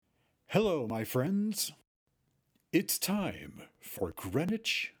Hello, my friends. It's time for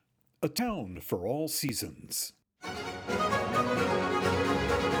Greenwich, a town for all seasons.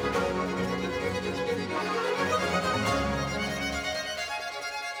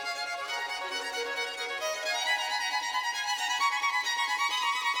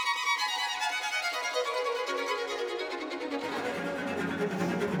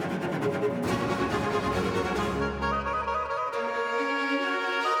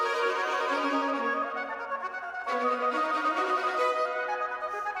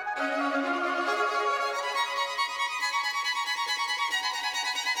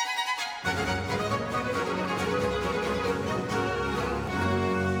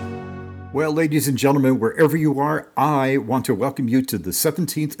 Well, ladies and gentlemen, wherever you are, I want to welcome you to the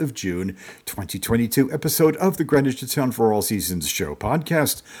 17th of June, 2022 episode of the Greenwich, a Town for All Seasons show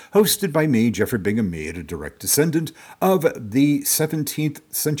podcast, hosted by me, Jeffrey Bingham Mead, a direct descendant of the 17th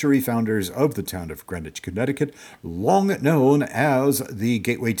century founders of the town of Greenwich, Connecticut, long known as the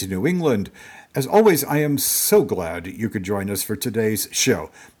Gateway to New England. As always, I am so glad you could join us for today's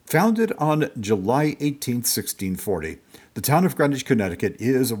show. Founded on July 18th, 1640, the town of Greenwich, Connecticut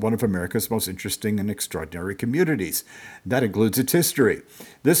is one of America's most interesting and extraordinary communities. That includes its history.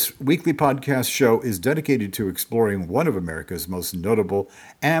 This weekly podcast show is dedicated to exploring one of America's most notable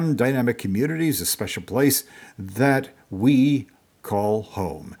and dynamic communities, a special place that we call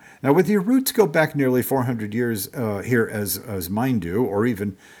home. Now, whether your roots go back nearly 400 years here as mine do, or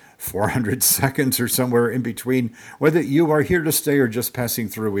even 400 seconds or somewhere in between, whether you are here to stay or just passing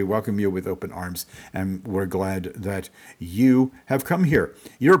through, we welcome you with open arms, and we're glad that you have come here.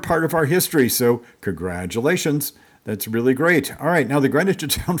 You're part of our history, so congratulations. That's really great. All right, now the Greenwich, a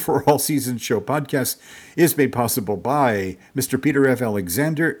Town for All Seasons show podcast is made possible by Mr. Peter F.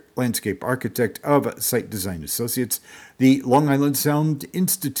 Alexander, landscape architect of Site Design Associates, the Long Island Sound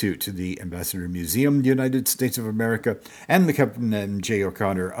Institute, the Ambassador Museum, United States of America, and the Captain M. J.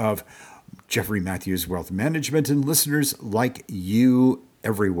 O'Connor of Jeffrey Matthews Wealth Management, and listeners like you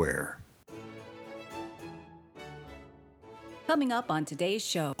everywhere. Coming up on today's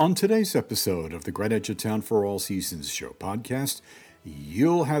show. On today's episode of the Greenwich, a Town for All Seasons show podcast,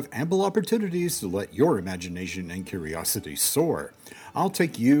 you'll have ample opportunities to let your imagination and curiosity soar. I'll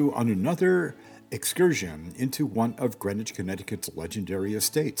take you on another excursion into one of Greenwich, Connecticut's legendary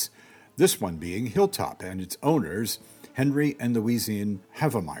estates, this one being Hilltop and its owners, Henry and Louisian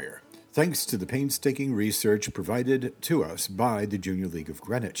Havemeyer, thanks to the painstaking research provided to us by the Junior League of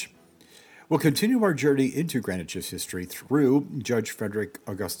Greenwich. We'll continue our journey into Greenwich's history through Judge Frederick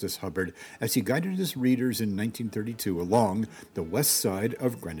Augustus Hubbard as he guided his readers in 1932 along the west side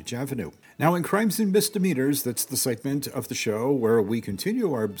of Greenwich Avenue. Now, in Crimes and Misdemeanors, that's the segment of the show where we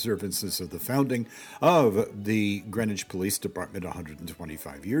continue our observances of the founding of the Greenwich Police Department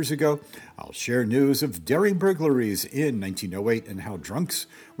 125 years ago. I'll share news of daring burglaries in 1908 and how drunks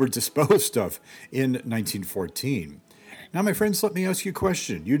were disposed of in 1914. Now, my friends, let me ask you a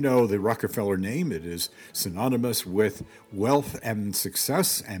question. You know the Rockefeller name. It is synonymous with wealth and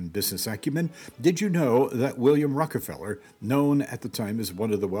success and business acumen. Did you know that William Rockefeller, known at the time as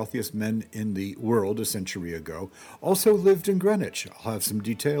one of the wealthiest men in the world a century ago, also lived in Greenwich? I'll have some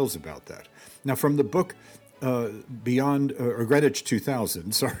details about that. Now, from the book Greenwich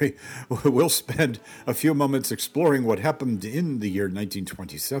 2000, we'll spend a few moments exploring what happened in the year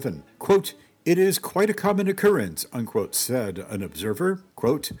 1927. Quote, "It is quite a common occurrence," unquote, said an observer,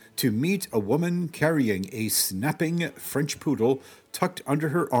 quote, "to meet a woman carrying a snapping French poodle tucked under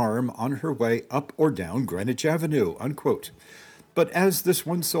her arm on her way up or down Greenwich Avenue," unquote. But as this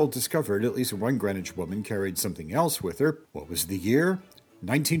one soul discovered, at least one Greenwich woman carried something else with her. What was the year?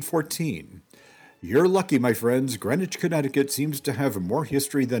 1914. You're lucky, my friends. Greenwich, Connecticut seems to have more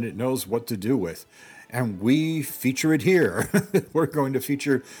history than it knows what to do with. And we feature it here. We're going to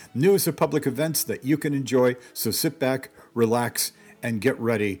feature news of public events that you can enjoy. So sit back, relax, and get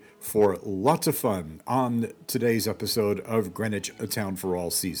ready for lots of fun on today's episode of Greenwich, a Town for All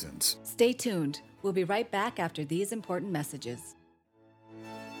Seasons. Stay tuned. We'll be right back after these important messages.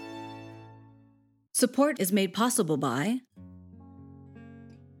 Support is made possible by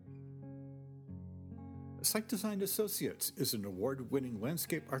Site Design Associates is an award-winning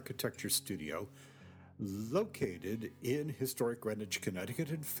landscape architecture studio located in historic Greenwich, Connecticut,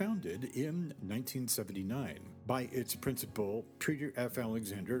 and founded in 1979 by its principal, Peter F.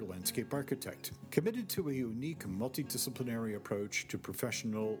 Alexander, landscape architect. Committed to a unique multidisciplinary approach to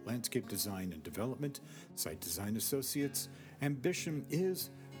professional landscape design and development, Site Design Associates' ambition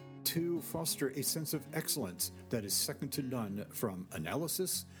is to foster a sense of excellence that is second to none, from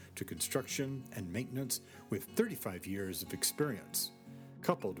analysis to construction and maintenance, with 35 years of experience.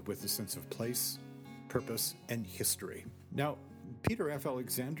 coupled with a sense of place, purpose, and history. Now, Peter F.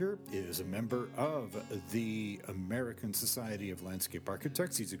 Alexander is a member of the American Society of Landscape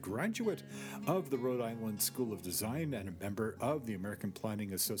Architects. He's a graduate of the Rhode Island School of Design and a member of the American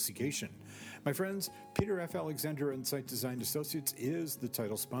Planning Association. My friends, Peter F. Alexander and Site Design Associates is the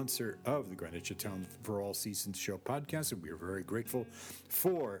title sponsor of the Greenwich Town for All Seasons Show podcast, and we are very grateful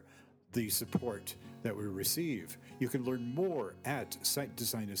for the support that we receive. You can learn more at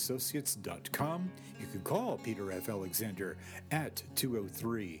sitedesignassociates.com. You can call Peter F. Alexander at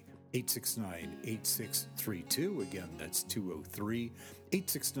 203-869-8632. Again, that's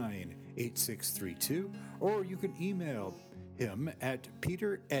 203-869-8632. Or you can email him at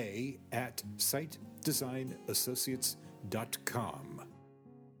petera@sitedesignassociates.com.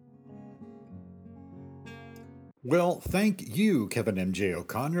 Well, thank you, Kevin M.J.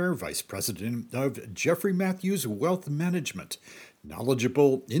 O'Connor, Vice President of Jeffrey Matthews Wealth Management,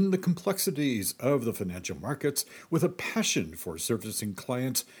 knowledgeable in the complexities of the financial markets with a passion for servicing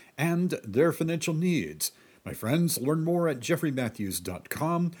clients and their financial needs. My friends, learn more at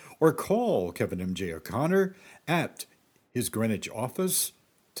jeffreymatthews.com or call Kevin M.J. O'Connor at his Greenwich office,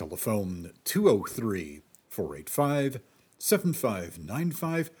 telephone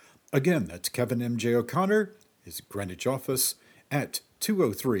 203-485-7595. Again, that's Kevin M.J. O'Connor, his Greenwich office at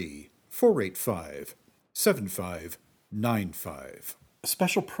 203-485-7595. A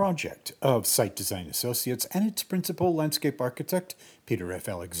special project of Site Design Associates and its principal landscape architect, Peter F.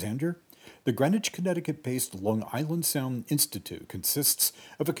 Alexander. The Greenwich, Connecticut-based Long Island Sound Institute consists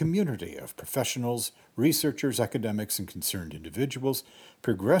of a community of professionals, researchers, academics, and concerned individuals,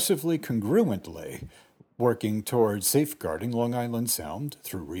 progressively congruently working towards safeguarding Long Island Sound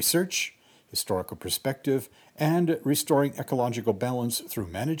through research, historical perspective, and restoring ecological balance through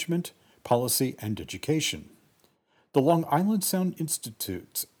management, policy, and education. The Long Island Sound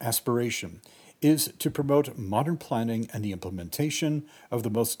Institute's aspiration is to promote modern planning and the implementation of the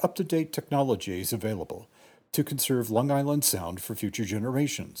most up-to-date technologies available to conserve Long Island Sound for future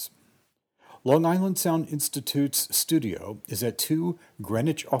generations. Long Island Sound Institute's studio is at 2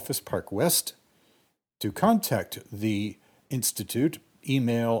 Greenwich Office Park West. To contact the Institute,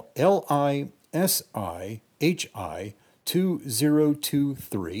 email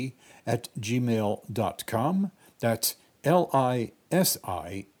lisihi2023@gmail.com. That's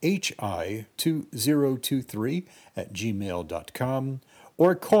lisihi2023@gmail.com.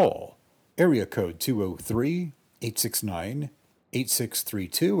 Or call area code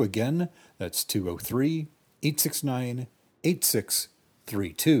 203-869-8632. Again, that's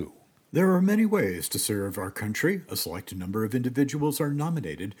 203-869-8632. There are many ways to serve our country. A select number of individuals are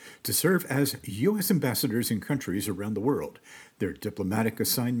nominated to serve as U.S. ambassadors in countries around the world. Their diplomatic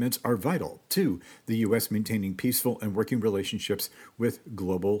assignments are vital to the U.S. maintaining peaceful and working relationships with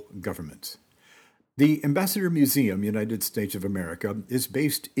global governments. The Ambassador Museum, United States of America, is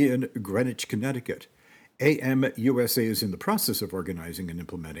based in Greenwich, Connecticut. AMUSA is in the process of organizing and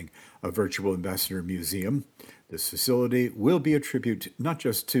implementing a virtual ambassador museum. This facility will be a tribute not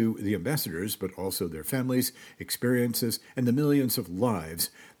just to the ambassadors, but also their families, experiences, and the millions of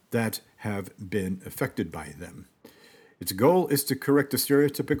lives that have been affected by them. Its goal is to correct the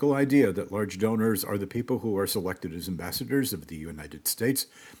stereotypical idea that large donors are the people who are selected as ambassadors of the United States,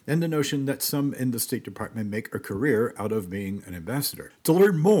 and the notion that some in the State Department make a career out of being an ambassador. To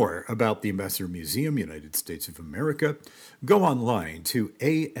learn more about the Ambassador Museum, United States of America, go online to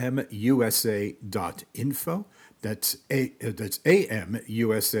amusa.info. That's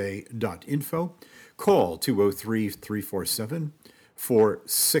amusa.info. Call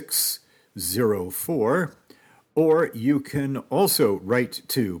 203-347-4604. Or you can also write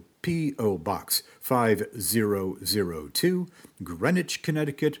to P.O. Box 5002, Greenwich,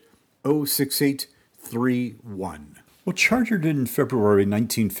 Connecticut 06831. Well, chartered in February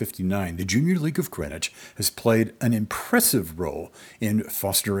 1959, the Junior League of Greenwich has played an impressive role in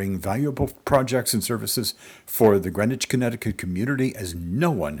fostering valuable projects and services for the Greenwich, Connecticut community as no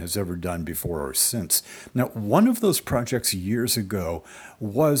one has ever done before or since. Now, one of those projects years ago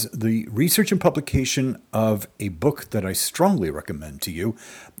was the research and publication of a book that I strongly recommend to you.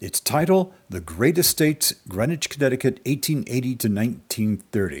 Its title, The Great Estates, Greenwich, Connecticut, 1880 to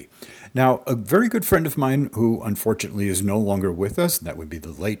 1930. Now, a very good friend of mine who unfortunately is no longer with us, that would be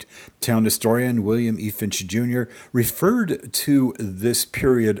the late town historian William E. Finch Jr., referred to this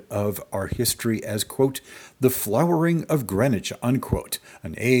period of our history as, quote, the flowering of Greenwich, unquote,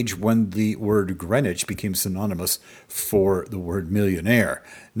 an age when the word Greenwich became synonymous for the word millionaire.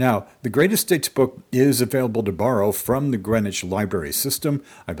 Now, the Great Estates book is available to borrow from the Greenwich Library System.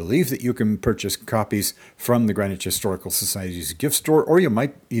 I believe that you can purchase copies from the Greenwich Historical Society's gift store, or you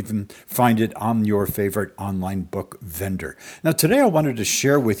might even find it on your favorite online book vendor. Now, today I wanted to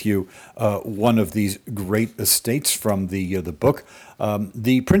share with you one of these great estates from the book.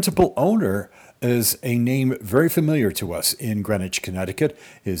 The principal owner is a name very familiar to us in Greenwich, Connecticut.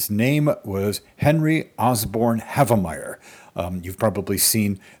 His name was Henry Osborne Havemeyer. You've probably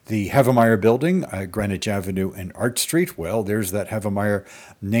seen the Havemeyer building, Greenwich Avenue and Arch Street. Well, there's that Havemeyer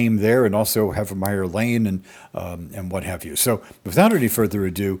name there, and also Havemeyer Lane and what have you. So without any further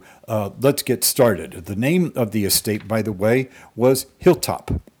ado, let's get started. The name of the estate, by the way, was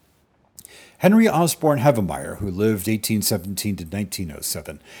Hilltop. Henry Osborne Havemeyer, who lived 1817 to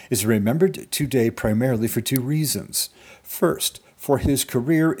 1907, is remembered today primarily for two reasons. First, for his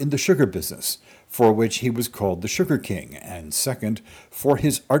career in the sugar business, for which he was called the Sugar King, and second, for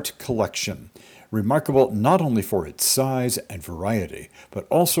his art collection, remarkable not only for its size and variety, but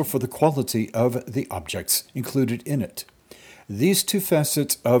also for the quality of the objects included in it. These two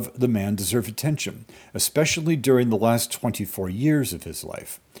facets of the man deserve attention, especially during the last 24 years of his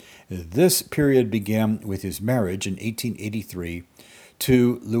life. This period began with his marriage in 1883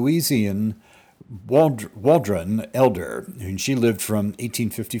 to Louisiane Waldron Elder, and she lived from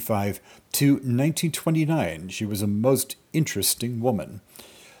 1855 to 1929. She was a most interesting woman.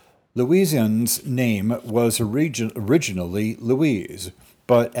 Louisiane's name was originally Louise,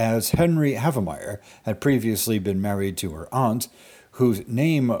 but as Henry Havemeyer had previously been married to her aunt, whose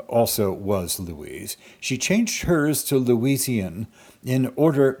name also was Louise, she changed hers to Louisiane in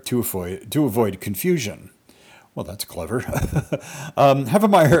order to avoid confusion. Well, that's clever.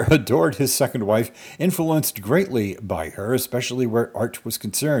 Havemeyer adored his second wife, influenced greatly by her, especially where art was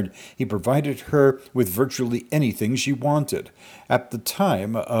concerned. He provided her with virtually anything she wanted. At the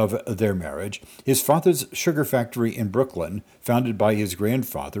time of their marriage, his father's sugar factory in Brooklyn, founded by his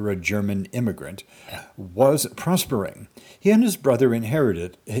grandfather, a German immigrant, was prospering. He and his brother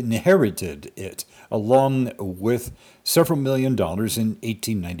inherited it, along with several $1 million in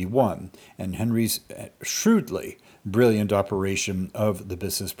 1891, and Henry's shrewdly brilliant operation of the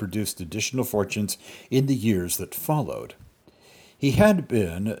business produced additional fortunes in the years that followed. He had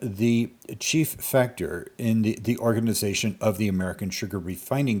been the chief factor in the organization of the American Sugar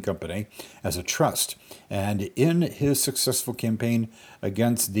Refining Company as a trust, and in his successful campaign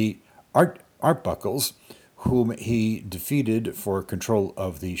against the Arbuckles, whom he defeated for control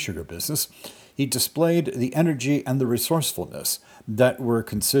of the sugar business, he displayed the energy and the resourcefulness that were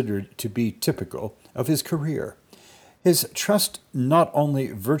considered to be typical of his career. His trust not only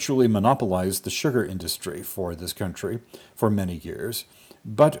virtually monopolized the sugar industry for this country for many years,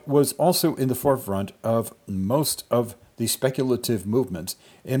 but was also in the forefront of most of the speculative movements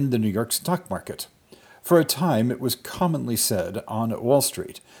in the New York stock market. For a time, it was commonly said on Wall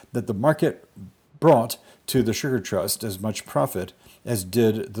Street that the market brought to the Sugar Trust as much profit as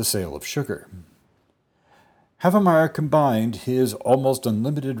did the sale of sugar. Havemeyer combined his almost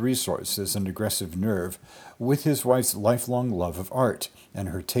unlimited resources and aggressive nerve with his wife's lifelong love of art and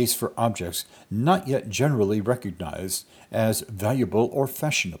her taste for objects not yet generally recognized as valuable or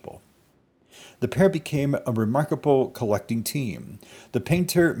fashionable. The pair became a remarkable collecting team. The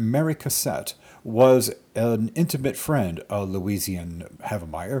painter Mary Cassatt was an intimate friend of Louisiane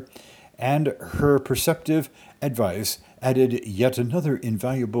Havemeyer, and her perceptive advice added yet another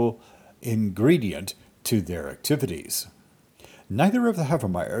invaluable ingredient to their activities. Neither of the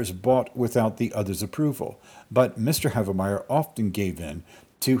Havemeyers bought without the other's approval, but Mr. Havemeyer often gave in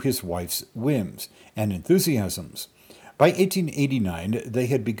to his wife's whims and enthusiasms. By 1889, they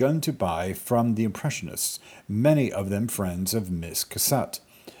had begun to buy from the Impressionists, many of them friends of Miss Cassatt.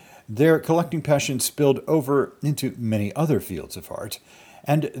 Their collecting passion spilled over into many other fields of art,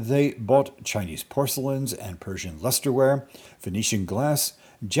 and they bought Chinese porcelains and Persian lusterware, Venetian glass,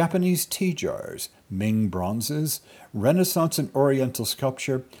 Japanese tea jars, Ming bronzes, Renaissance and Oriental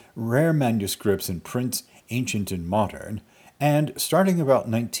sculpture, rare manuscripts and prints, ancient and modern, and starting about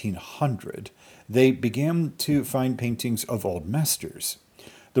 1900, they began to find paintings of old masters.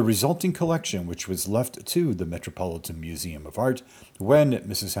 The resulting collection, which was left to the Metropolitan Museum of Art when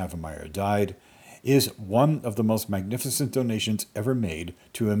Mrs. Havemeyer died, is one of the most magnificent donations ever made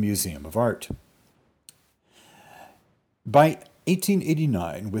to a museum of art. By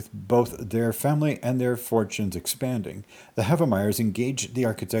 1889, with both their family and their fortunes expanding, the Havemeyers engaged the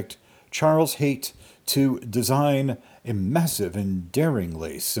architect Charles Haight to design a massive and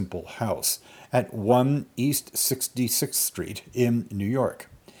daringly simple house at 1 East 66th Street in New York.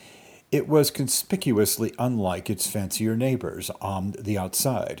 It was conspicuously unlike its fancier neighbors on the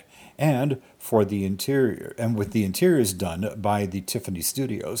outside, and with the interiors done by the Tiffany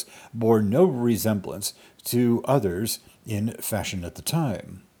Studios, bore no resemblance to others in fashion at the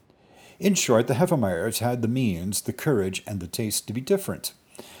time. In short, the Havemeyers had the means, the courage, and the taste to be different.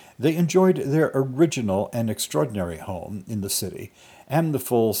 They enjoyed their original and extraordinary home in the city and the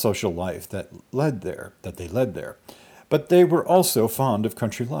full social life that they led there, but they were also fond of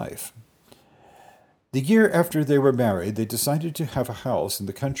country life. The year after they were married, they decided to have a house in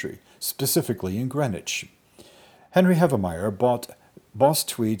the country, specifically in Greenwich. Henry Havemeyer bought Boss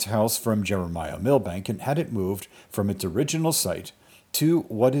Tweed's house from Jeremiah Milbank and had it moved from its original site to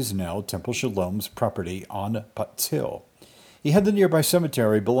what is now Temple Shalom's property on Putts Hill. He had the nearby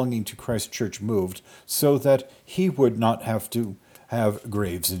cemetery belonging to Christ Church moved so that he would not have to have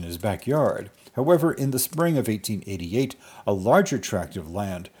graves in his backyard. However, in the spring of 1888, a larger tract of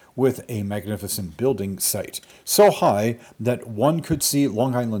land with a magnificent building site, so high that one could see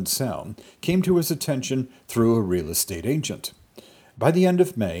Long Island Sound, came to his attention through a real estate agent. By the end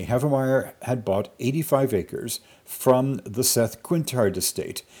of May, Havemeyer had bought 85 acres from the Seth Quintard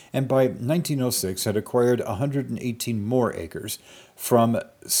estate, and by 1906 had acquired 118 more acres from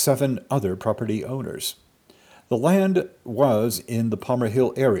 7 other property owners. The land was in the Palmer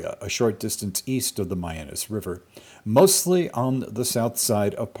Hill area, a short distance east of the Mianus River, mostly on the south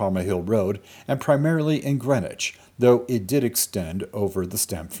side of Palmer Hill Road and primarily in Greenwich, though it did extend over the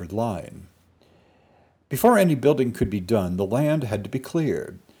Stamford line. Before any building could be done, the land had to be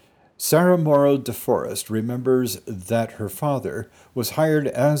cleared. Sarah Morrow DeForest remembers that her father was hired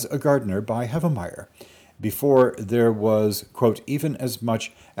as a gardener by Havemeyer before there was, quote, even as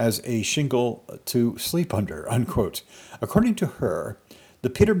much as a shingle to sleep under, unquote. According to her, the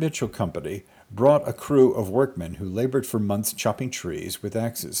Peter Mitchell Company brought a crew of workmen who labored for months chopping trees with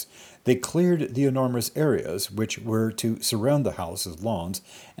axes. They cleared the enormous areas which were to surround the house as lawns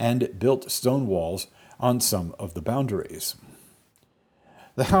and built stone walls on some of the boundaries.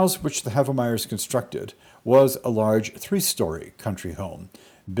 The house which the Havemeyers constructed was a large 3-story country home,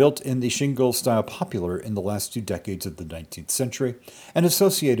 built in the shingle style popular in the last 2 decades of the 19th century and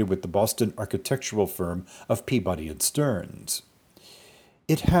associated with the Boston architectural firm of Peabody and Stearns.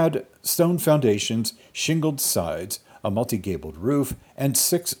 It had stone foundations, shingled sides, a multi-gabled roof, and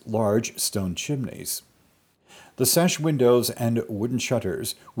 6 large stone chimneys. The sash windows and wooden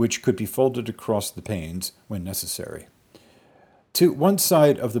shutters, which could be folded across the panes when necessary. To one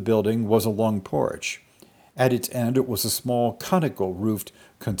side of the building was a long porch. At its end was a small conical-roofed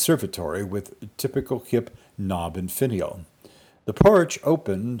conservatory with typical hip knob and finial. The porch,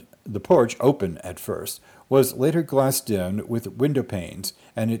 open at first, was later glassed in with window panes,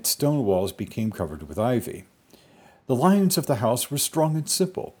 and its stone walls became covered with ivy. The lines of the house were strong and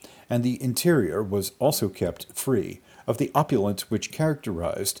simple, and the interior was also kept free of the opulence which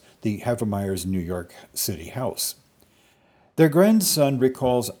characterized the Havemeyers' New York City house. Their grandson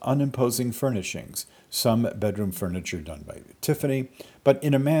recalls unimposing furnishings, some bedroom furniture done by Tiffany, but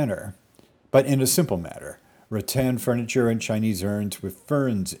in a simple manner, rattan furniture and Chinese urns with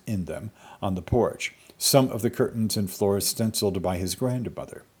ferns in them on the porch, some of the curtains and floors stenciled by his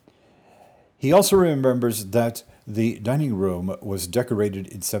grandmother. He also remembers that the dining room was decorated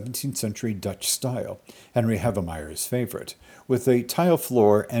in 17th century Dutch style, Henry Havemeyer's favorite, with a tile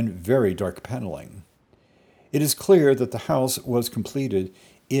floor and very dark paneling. It is clear that the house was completed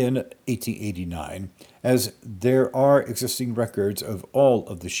in 1889, as there are existing records of all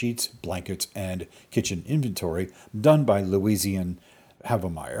of the sheets, blankets, and kitchen inventory done by Louisian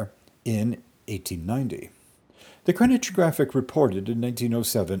Havemeyer in 1890. The Greenwich Graphic reported in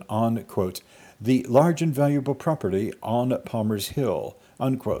 1907 on, quote, the large and valuable property on Palmer's Hill,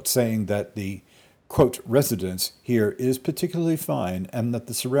 unquote, saying that the, quote, residence here is particularly fine and that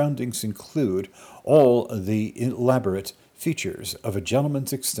the surroundings include all the elaborate features of a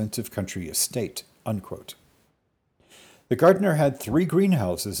gentleman's extensive country estate, unquote. The gardener had 3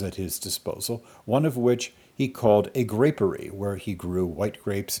 greenhouses at his disposal, one of which he called a grapery, where he grew white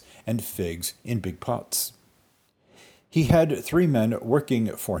grapes and figs in big pots. He had 3 men working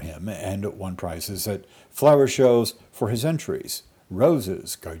for him and won prizes at flower shows for his entries,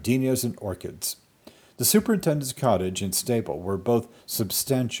 roses, gardenias, and orchids. The superintendent's cottage and stable were both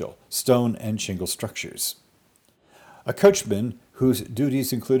substantial stone and shingle structures. A coachman, whose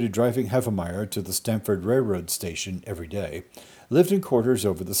duties included driving Havemeyer to the Stamford Railroad station every day, lived in quarters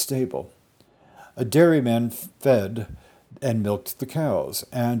over the stable. A dairyman fed and milked the cows,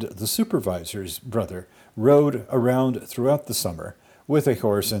 and the supervisor's brother rode around throughout the summer with a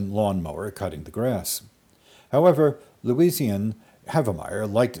horse and lawnmower cutting the grass. However, Louisiane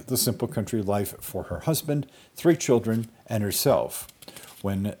Havemeyer liked the simple country life for her husband, 3 children, and herself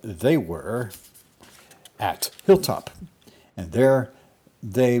when they were at Hilltop. And there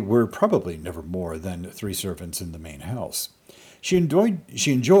they were probably never more than 3 servants in the main house. She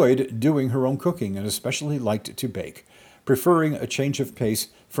enjoyed doing her own cooking and especially liked to bake, preferring a change of pace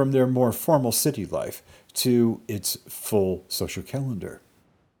from their more formal city life to its full social calendar.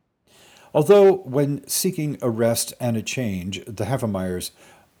 Although when seeking a rest and a change, the Havemeyers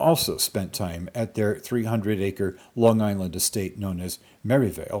also spent time at their 300-acre Long Island estate known as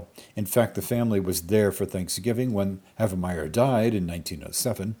Maryvale. In fact, the family was there for Thanksgiving when Havemeyer died in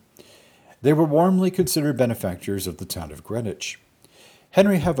 1907. They were warmly considered benefactors of the town of Greenwich.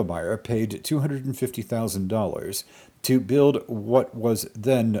 Henry Havemeyer paid $250,000 to build what was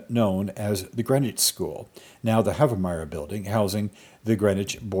then known as the Greenwich School, now the Havemeyer Building, housing the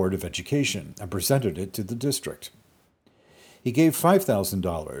Greenwich Board of Education, and presented it to the district. He gave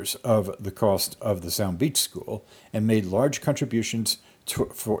 $5,000 of the cost of the Sound Beach School and made large contributions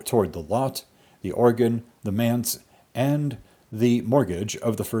toward the lot, the organ, the manse, and the mortgage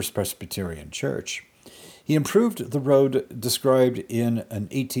of the First Presbyterian Church. He improved the road described in an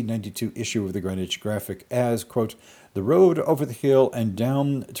 1892 issue of the Greenwich Graphic as, quote, the road over the hill and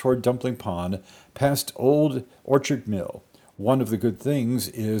down toward Dumpling Pond, past Old Orchard Mill. One of the good things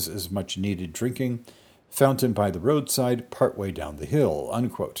is as much needed drinking, fountain by the roadside partway down the hill,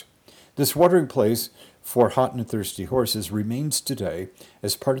 unquote. This watering place for hot and thirsty horses remains today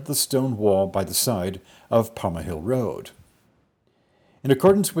as part of the stone wall by the side of Palmer Hill Road. In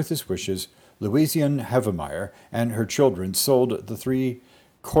accordance with his wishes, Louisiane Havemeyer and her children sold the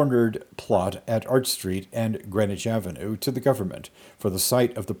 3-cornered plot at Arch Street and Greenwich Avenue to the government for the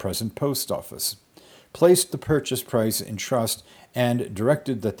site of the present post office, placed the purchase price in trust, and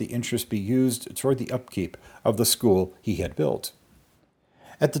directed that the interest be used toward the upkeep of the school he had built.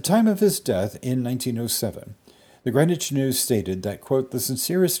 At the time of his death in 1907, the Greenwich News stated that, quote, the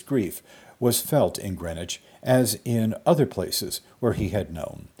sincerest grief was felt in Greenwich as in other places where he had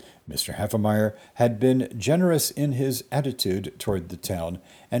known. Mr. Havemeyer had been generous in his attitude toward the town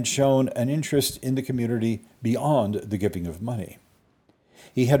and shown an interest in the community beyond the giving of money.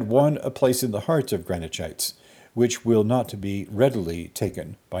 He had won a place in the hearts of Greenwichites, which will not be readily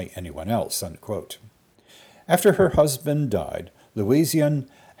taken by anyone else, unquote. After her husband died, Louisiane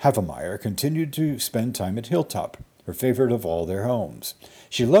Havemeyer continued to spend time at Hilltop, her favorite of all their homes.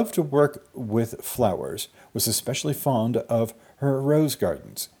 She loved to work with flowers, was especially fond of her rose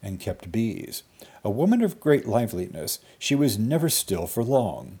gardens, and kept bees. A woman of great liveliness, she was never still for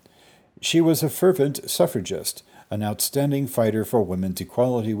long. She was a fervent suffragist, an outstanding fighter for women's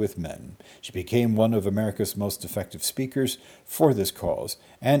equality with men. She became one of America's most effective speakers for this cause,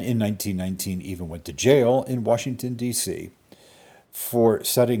 and in 1919 even went to jail in Washington, D.C., for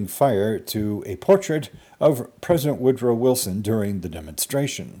setting fire to a portrait of President Woodrow Wilson during the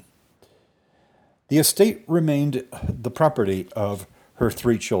demonstration. The estate remained the property of her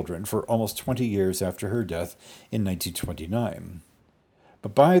 3 children for almost 20 years after her death in 1929.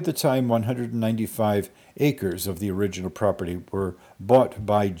 But by the time 195 acres of the original property were bought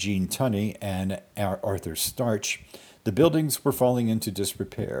by Gene Tunney and Arthur Starch, the buildings were falling into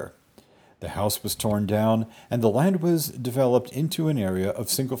disrepair. The house was torn down, and the land was developed into an area of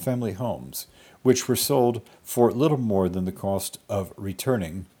single-family homes, which were sold for little more than the cost of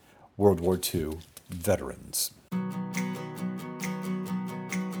returning World War II veterans.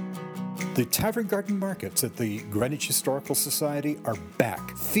 The Tavern Garden Markets at the Greenwich Historical Society are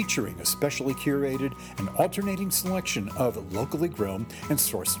back, featuring a specially curated and alternating selection of locally grown and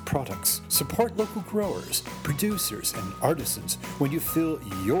sourced products. Support local growers, producers, and artisans when you fill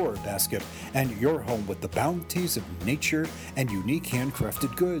your basket and your home with the bounties of nature and unique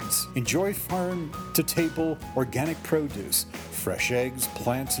handcrafted goods. Enjoy farm-to-table organic produce, fresh eggs,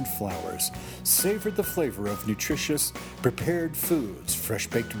 plants, and flowers. Savor the flavor of nutritious, prepared foods,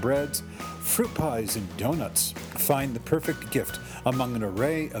 fresh-baked breads, fruit pies, and donuts. Find the perfect gift among an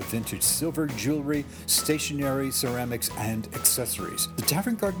array of vintage silver, jewelry, stationery, ceramics, and accessories. The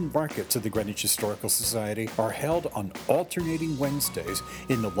Tavern Garden Markets of the Greenwich Historical Society are held on alternating Wednesdays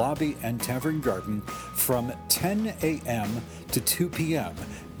in the lobby and Tavern Garden from 10 a.m. to 2 p.m.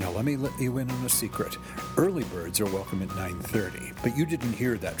 Now, let me let you in on a secret. Early birds are welcome at 9:30, but you didn't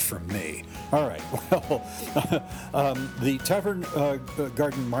hear that from me. All right, well, the Tavern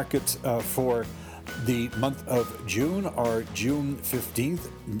Garden Markets for The month of June are June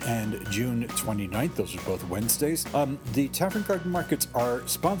 15th and June 29th. Those are both Wednesdays. The Tavern Garden Markets are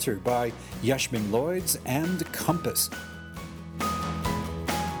sponsored by Yashmin Lloyd's and Compass.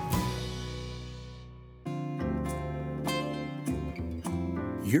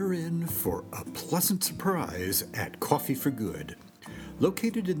 You're in for a pleasant surprise at Coffee for Good.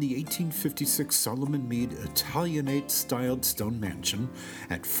 Located in the 1856 Solomon Mead Italianate-styled stone mansion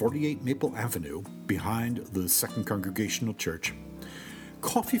at 48 Maple Avenue, behind the Second Congregational Church,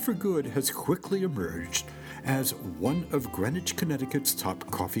 Coffee for Good has quickly emerged as one of Greenwich, Connecticut's top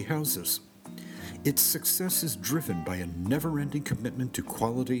coffee houses. Its success is driven by a never-ending commitment to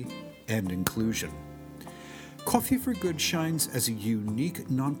quality and inclusion. Coffee for Good shines as a unique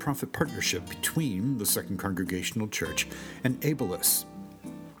nonprofit partnership between the Second Congregational Church and Ableists.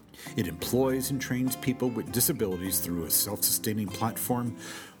 It employs and trains people with disabilities through a self-sustaining platform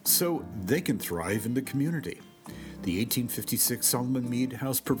so they can thrive in the community. The 1856 Solomon Mead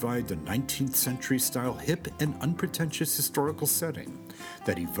House provides a 19th century style hip and unpretentious historical setting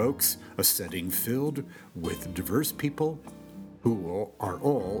that evokes a setting filled with diverse people who are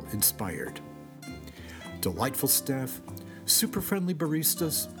all inspired. Delightful staff, super friendly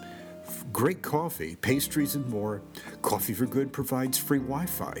baristas, great coffee, pastries, and more. Coffee for Good provides free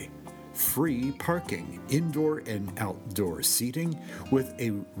Wi-Fi, free parking, indoor and outdoor seating, with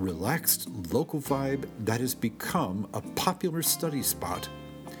a relaxed local vibe that has become a popular study spot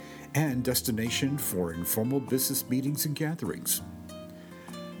and destination for informal business meetings and gatherings.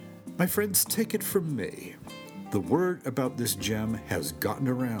 My friends, take it from me. The word about this gem has gotten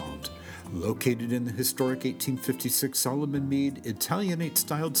around. Located in the historic 1856 Solomon Mead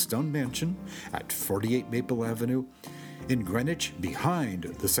Italianate-styled stone mansion at 48 Maple Avenue in Greenwich, behind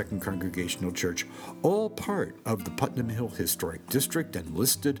the Second Congregational Church, all part of the Putnam Hill Historic District and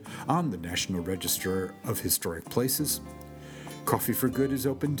listed on the National Register of Historic Places. Coffee for Good is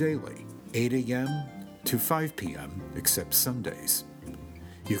open daily, 8 a.m. to 5 p.m., except Sundays.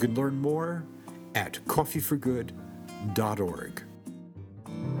 You can learn more at coffeeforgood.org.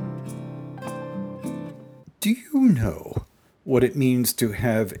 Do you know what it means to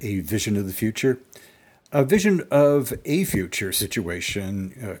have a vision of the future? A vision of a future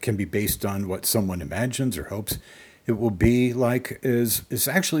situation can be based on what someone imagines or hopes it will be like is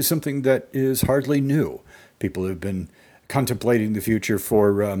actually something that is hardly new. People have been contemplating the future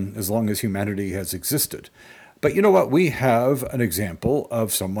for as long as humanity has existed. But you know what? We have an example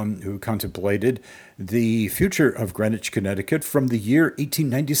of someone who contemplated the future of Greenwich, Connecticut from the year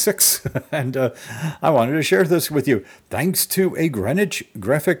 1896. And I wanted to share this with you, thanks to a Greenwich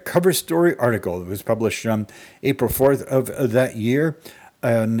graphic cover story article that was published on April 4th of that year.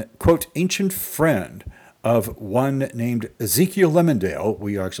 An, quote, ancient friend of one named Ezekiel Lemondale,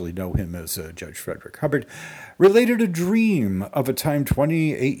 we actually know him as Judge Frederick Hubbard, related a dream of a time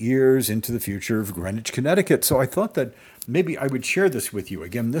 28 years into the future of Greenwich, Connecticut. So I thought that maybe I would share this with you.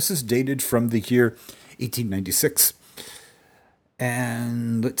 Again, this is dated from the year 1896.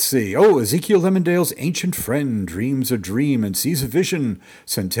 And let's see. Ezekiel Lemondale's ancient friend dreams a dream and sees a vision.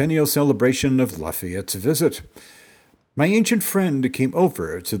 Centennial celebration of Lafayette's visit. My ancient friend came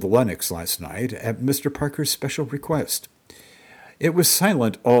over to the Lenox last night at Mr. Parker's special request. It was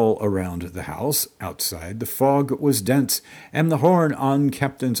silent all around the house. Outside, the fog was dense, and the horn on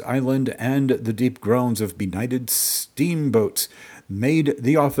Captain's Island and the deep groans of benighted steamboats made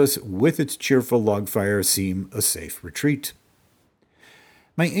the office with its cheerful log fire seem a safe retreat.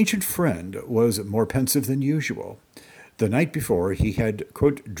 My ancient friend was more pensive than usual. The night before, he had,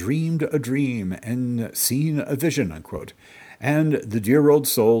 quote, dreamed a dream and seen a vision, unquote, and the dear old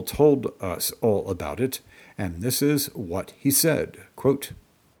soul told us all about it, and this is what he said, quote,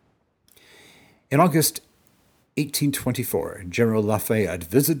 in August 1824, General Lafayette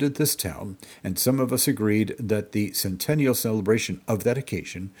visited this town, and some of us agreed that the centennial celebration of that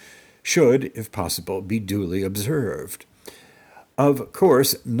occasion should, if possible, be duly observed. Of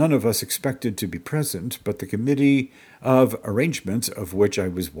course, none of us expected to be present, but the committee of arrangements, of which I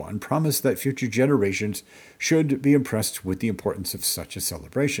was one, promised that future generations should be impressed with the importance of such a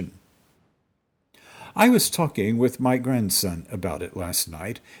celebration. I was talking with my grandson about it last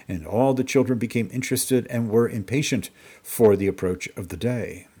night, and all the children became interested and were impatient for the approach of the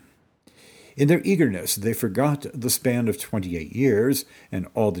day. In their eagerness, they forgot the span of 28 years and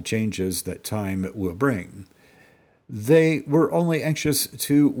all the changes that time will bring. They were only anxious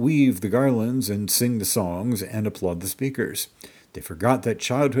to weave the garlands and sing the songs and applaud the speakers. They forgot that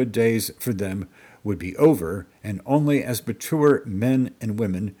childhood days for them would be over, and only as mature men and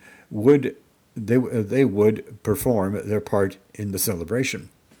women would they would perform their part in the celebration.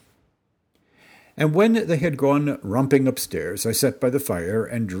 And when they had gone romping upstairs, I sat by the fire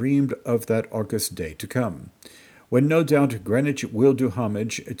and dreamed of that August day to come, when no doubt Greenwich will do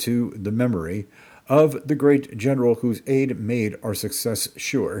homage to the memory of the great general whose aid made our success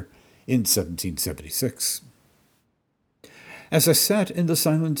sure in 1776. As I sat in the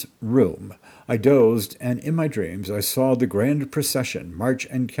silent room, I dozed, and in my dreams I saw the grand procession march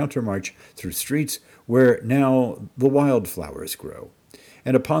and countermarch through streets where now the wildflowers grow,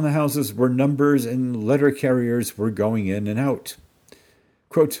 and upon the houses where numbers and letter carriers were going in and out.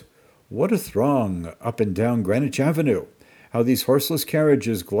 Quote, "What a throng up and down Greenwich Avenue! How these horseless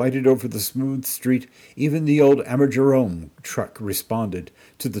carriages glided over the smooth street. Even the old Amargerome truck responded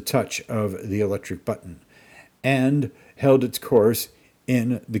to the touch of the electric button, and held its course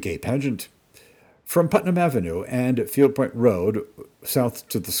in the gay pageant. From Putnam Avenue and Field Point Road, south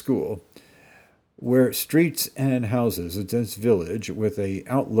to the school, were streets and houses, a dense village with a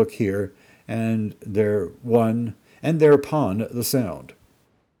outlook here and there one, and thereupon the Sound.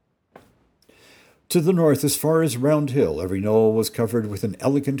 To the north, as far as Round Hill, every knoll was covered with an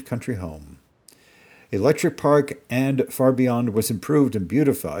elegant country home. Electric Park and far beyond was improved and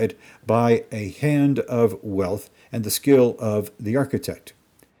beautified by a hand of wealth and the skill of the architect.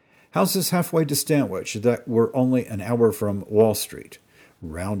 Houses halfway to Stanwich that were only an hour from Wall Street.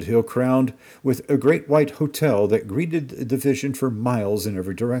 Round Hill crowned with a great white hotel that greeted the vision for miles in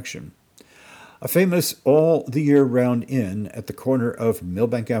every direction. A famous all-the-year-round inn at the corner of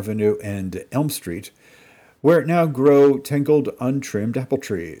Millbank Avenue and Elm Street, where now grow tangled, untrimmed apple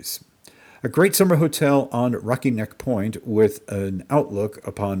trees. A great summer hotel on Rocky Neck Point with an outlook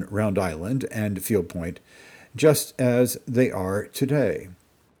upon Round Island and Field Point, just as they are today.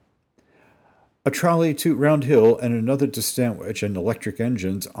 A trolley to Round Hill and another to Stanwich, and electric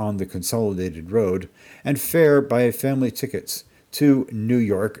engines on the Consolidated Road, and fare by family tickets to New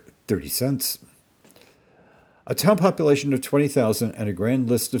York, 30 cents. A town population of 20,000 and a grand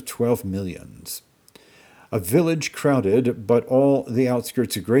list of 12 millions. A village crowded, but all the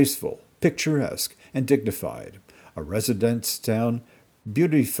outskirts graceful, picturesque, and dignified. A residence town,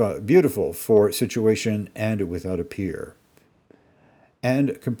 beautiful for situation and without a peer.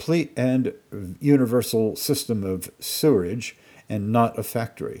 And complete and universal system of sewerage and not a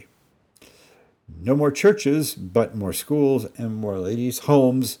factory. No more churches, but more schools and more ladies'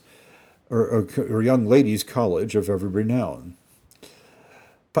 homes, or young ladies' college of every renown.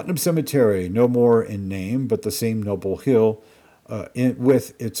 Putnam Cemetery, no more in name, but the same noble hill,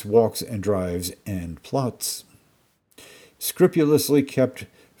 with its walks and drives and plots, scrupulously kept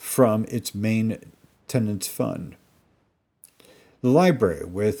from its main tenant's fund. The library,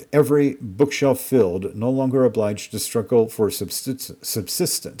 with every bookshelf filled, no longer obliged to struggle for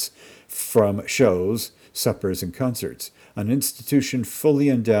subsistence from shows, suppers, and concerts, an institution fully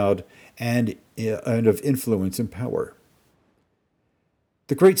endowed and of influence and power.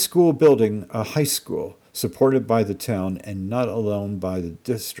 The great school building, a high school, supported by the town and not alone by the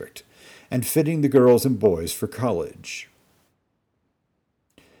district, and fitting the girls and boys for college.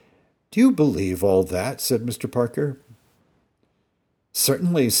 "Do you believe all that?" said Mr. Parker.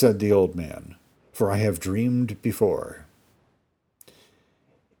 "Certainly," said the old man, "for I have dreamed before."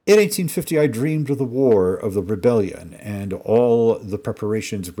 In 1850 I dreamed of the war, of the rebellion, and all the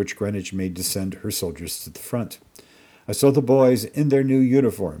preparations which Greenwich made to send her soldiers to the front. I saw the boys in their new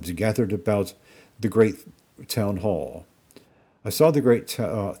uniforms gathered about the great town hall. I saw the great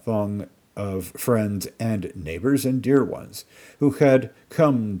throng of friends and neighbors and dear ones who had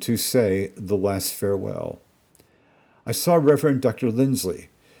come to say the last farewell. I saw Reverend Dr. Lindsley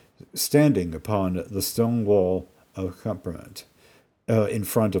standing upon the stone wall of accompaniment in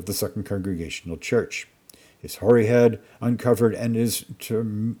front of the Second Congregational Church, his hoary head uncovered and his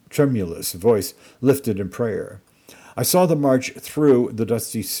tremulous voice lifted in prayer. I saw the march through the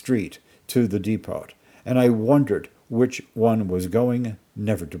dusty street to the depot, and I wondered which one was going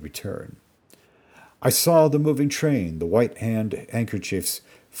never to return. I saw the moving train, the white handkerchiefs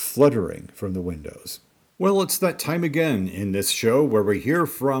fluttering from the windows. Well, it's that time again in this show where we hear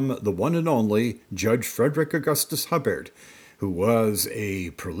from the one and only Judge Frederick Augustus Hubbard, who was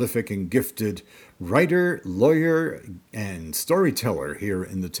a prolific and gifted writer, lawyer, and storyteller here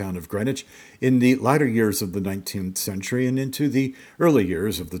in the town of Greenwich in the latter years of the 19th century and into the early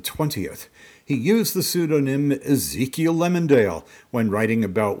years of the 20th. He used the pseudonym Ezekiel Lemondale when writing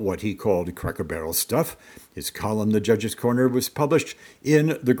about what he called Cracker Barrel stuff. His column, The Judge's Corner, was published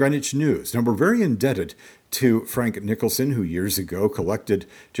in the Greenwich News. Now, we're very indebted to Frank Nicholson, who years ago collected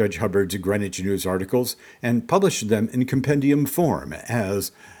Judge Hubbard's Greenwich News articles and published them in compendium form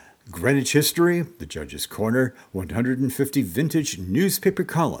as Greenwich History, The Judge's Corner, 150 Vintage Newspaper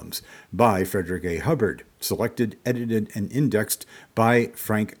Columns by Frederick A. Hubbard, selected, edited, and indexed by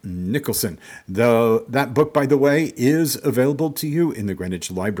Frank Nicholson. That book, by the way, is available to you in the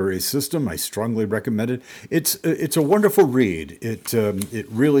Greenwich Library System. I strongly recommend it. It's a wonderful read. It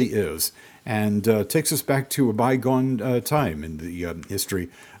really is, and takes us back to a bygone time in the history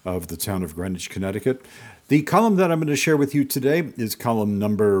of the town of Greenwich, Connecticut. The column that I'm going to share with you today is column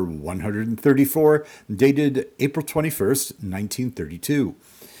number 134, dated April 21st, 1932.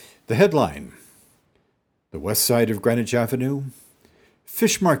 The headline: The West Side of Greenwich Avenue,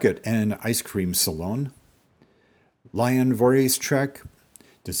 Fish Market and Ice Cream Salon, Lion Voorhees Trek,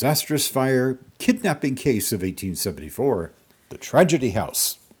 Disastrous Fire, Kidnapping Case of 1874, The Tragedy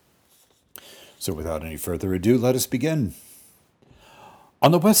House. So without any further ado, let us begin.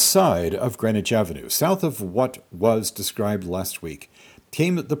 On the west side of Greenwich Avenue, south of what was described last week,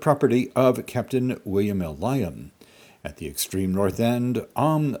 came the property of Captain William L. Lyon. At the extreme north end,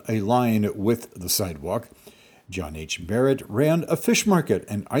 on a line with the sidewalk, John H. Merritt ran a fish market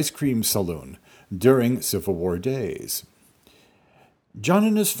and ice cream saloon during Civil War days. John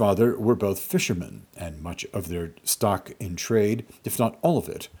and his father were both fishermen, and much of their stock in trade, if not all of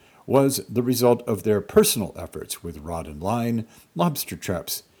it, was the result of their personal efforts with rod and line, lobster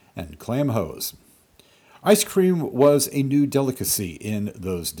traps, and clam hose. Ice cream was a new delicacy in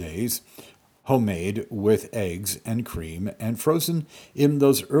those days, homemade with eggs and cream and frozen in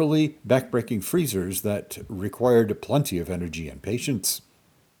those early backbreaking freezers that required plenty of energy and patience.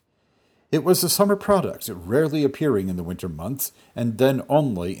 It was a summer product, rarely appearing in the winter months, and then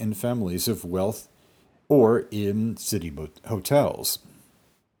only in families of wealth or in city hotels.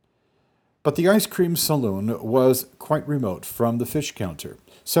 But the ice cream saloon was quite remote from the fish counter,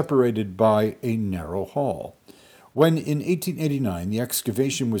 separated by a narrow hall. When in 1889 the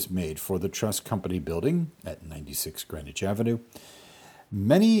excavation was made for the Trust Company building at 96 Greenwich Avenue,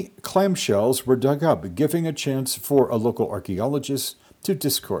 many clamshells were dug up, giving a chance for a local archaeologist to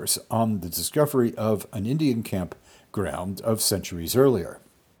discourse on the discovery of an Indian campground of centuries earlier.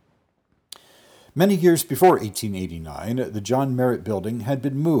 Many years before 1889, the John Merritt Building had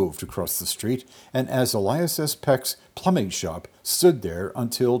been moved across the street, and as Elias S. Peck's plumbing shop stood there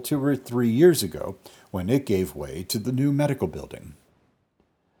until 2 or 3 years ago, when it gave way to the new medical building.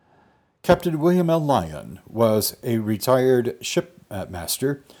 Captain William L. Lyon was a retired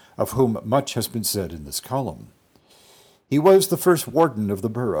shipmaster, of whom much has been said in this column. He was the first warden of the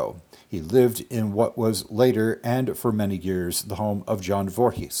borough. He lived in what was later and for many years the home of John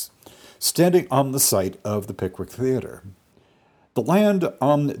Voorhees, standing on the site of the Pickwick Theater. The land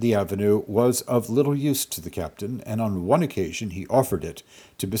on the avenue was of little use to the captain, and on one occasion he offered it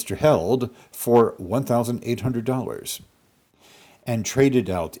to Mr. Held for $1,800 and traded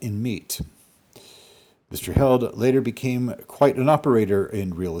out in meat. Mr. Held later became quite an operator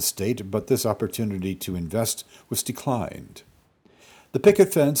in real estate, but this opportunity to invest was declined. The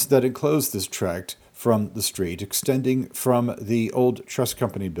picket fence that enclosed this tract from the street, extending from the old Trust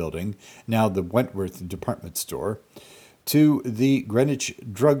Company building, now the Wentworth Department Store, to the Greenwich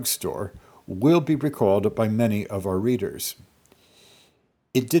Drug Store, will be recalled by many of our readers.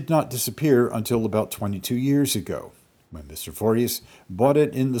 It did not disappear until about 22 years ago. When Mr. Voorhees bought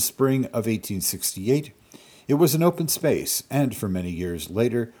it in the spring of 1868, it was an open space, and for many years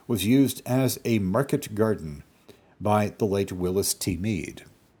later was used as a market garden by the late Willis T. Meade.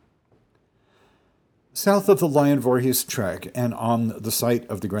 South of the Lion Voorhees track and on the site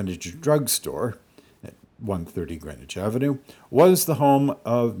of the Greenwich Drug Store, at 130 Greenwich Avenue, was the home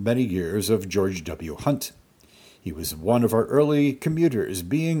of many years of George W. Hunt. He was one of our early commuters,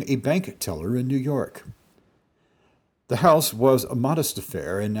 being a bank teller in New York. The house was a modest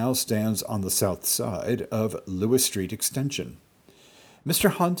affair and now stands on the south side of Lewis Street Extension.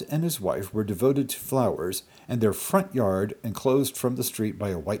 Mr. Hunt and his wife were devoted to flowers, and their front yard, enclosed from the street by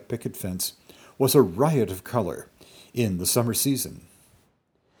a white picket fence, was a riot of color in the summer season.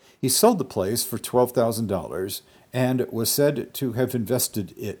 He sold the place for $12,000 and was said to have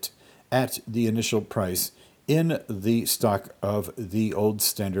invested it at the initial price in the stock of the old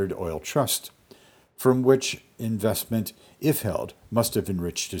Standard Oil Trust, from which investment, if held, must have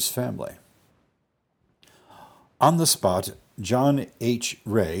enriched his family. On the spot, John H.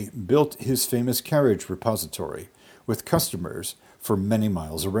 Ray built his famous carriage repository with customers for many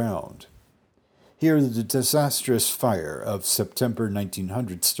miles around. Here the disastrous fire of September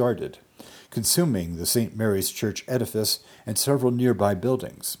 1900 started, consuming the St. Mary's Church edifice and several nearby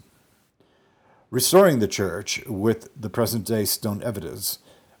buildings. Restoring the church with the present-day stone evidence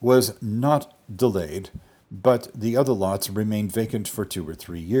was not delayed but the other lots remained vacant for 2 or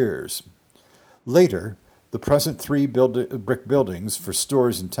 3 years. Later, the present three brick buildings for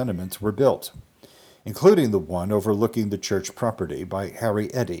stores and tenements were built, including the one overlooking the church property by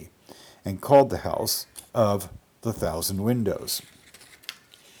Harry Eddy, and called the House of the Thousand Windows.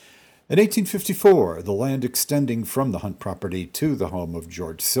 In 1854, the land extending from the Hunt property to the home of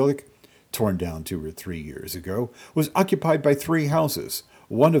George Sillick, torn down 2 or 3 years ago, was occupied by 3 houses,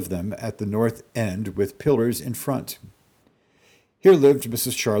 one of them at the north end with pillars in front. Here lived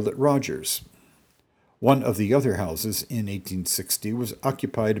Mrs. Charlotte Rogers. One of the other houses in 1860 was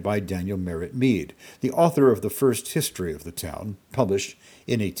occupied by Daniel Merritt Mead, the author of the first history of the town, published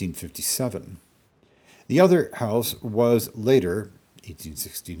in 1857. The other house was later,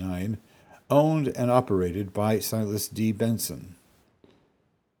 1869, owned and operated by Silas D. Benson.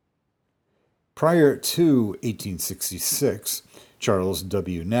 Prior to 1866, Charles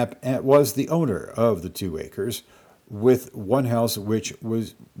W. Knapp was the owner of the 2 acres, with one house which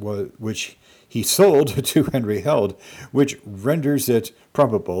he sold to Henry Held, which renders it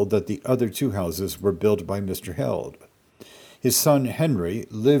probable that the other 2 houses were built by Mr. Held. His son Henry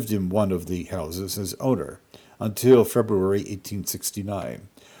lived in one of the houses as owner until February 1869,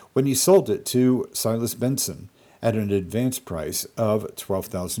 when he sold it to Silas Benson at an advance price of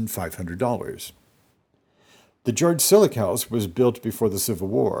 $12,500. The George Sillick House was built before the Civil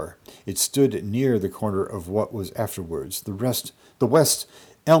War. It stood near the corner of what was afterwards the West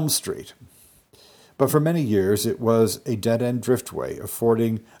Elm Street. But for many years it was a dead-end driftway,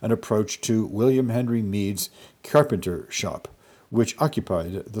 affording an approach to William Henry Mead's carpenter shop, which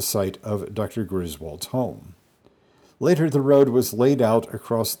occupied the site of Dr. Griswold's home. Later the road was laid out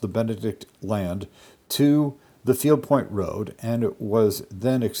across the Benedict land to the Field Point Road, and it was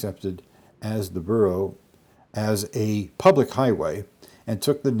then accepted as the borough as a public highway and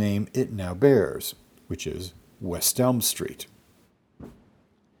took the name it now bears, which is West Elm Street.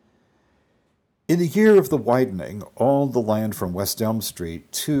 In the year of the widening, all the land from West Elm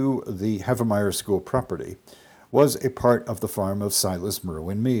Street to the Havemeyer School property was a part of the farm of Silas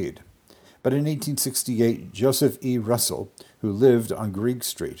Merwin Mead. But in 1868, Joseph E. Russell, who lived on Grieg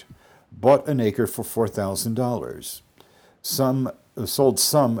Street, bought an acre for $4,000. Sold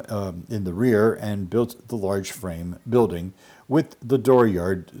some in the rear and built the large frame building with the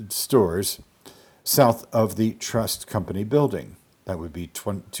dooryard stores south of the Trust Company building. That would be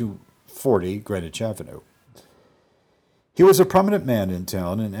 240 Greenwich Avenue. He was a prominent man in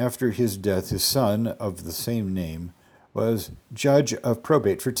town, and after his death, his son of the same name was judge of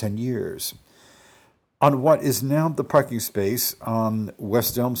probate for 10 years. On what is now the parking space on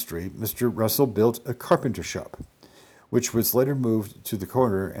West Elm Street, Mr. Russell built a carpenter shop, which was later moved to the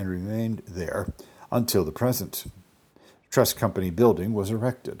corner and remained there until the present. Trust Company building was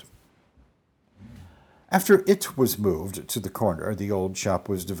erected. After it was moved to the corner, the old shop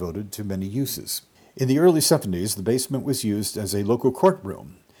was devoted to many uses. In the early 70s, the basement was used as a local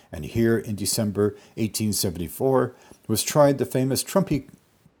courtroom, and here in December 1874 was tried the famous Trumpy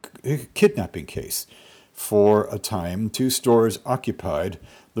kidnapping case. For a time, 2 stores occupied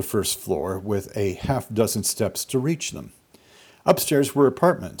the first floor with a half-dozen steps to reach them. Upstairs were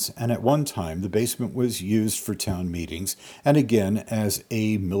apartments, and at one time the basement was used for town meetings and again as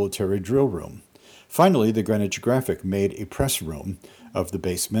a military drill room. Finally, the Greenwich Graphic made a press room of the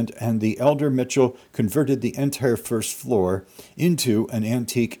basement, and the elder Mitchell converted the entire first floor into an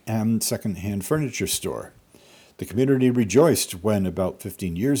antique and second-hand furniture store. The community rejoiced when, about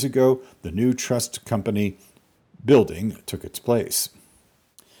 15 years ago, the new Trust Company building took its place.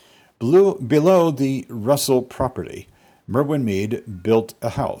 Below the Russell property, Merwin Mead built a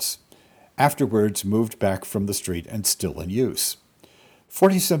house, afterwards moved back from the street and still in use.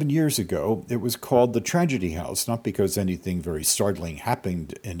 47 years ago, it was called the Tragedy House, not because anything very startling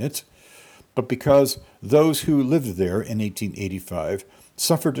happened in it, but because those who lived there in 1885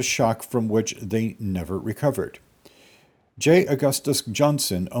 suffered a shock from which they never recovered. J. Augustus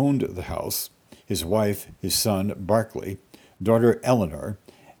Johnson owned the house. His wife, his son Barclay, daughter Eleanor,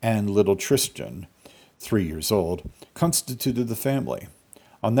 and little Tristan, 3 years old, constituted the family.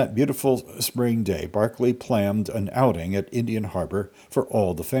 On that beautiful spring day, Barclay planned an outing at Indian Harbor for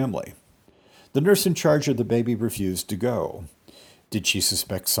all the family. The nurse in charge of the baby refused to go. Did she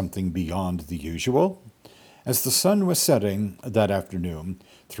suspect something beyond the usual? As the sun was setting that afternoon,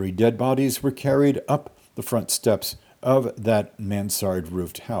 3 dead bodies were carried up the front steps of that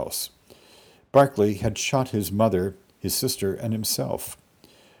mansard-roofed house. Barclay had shot his mother, his sister, and himself.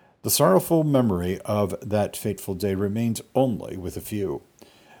 The sorrowful memory of that fateful day remains only with a few.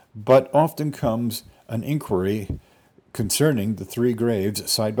 But often comes an inquiry concerning the three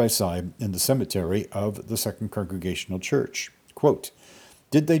graves side by side in the cemetery of the Second Congregational Church. Quote,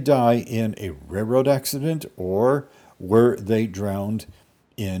 did they die in a railroad accident or were they drowned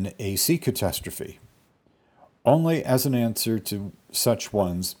in a sea catastrophe? Only as an answer to such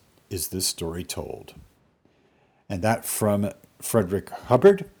ones is this story told. And that from Frederick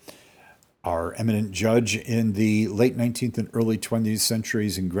Hubbard, our eminent judge in the late 19th and early 20th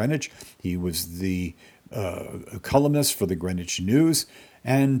centuries in Greenwich. He was the columnist for the Greenwich News,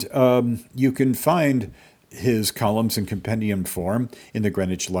 and you can find his columns in compendium form in the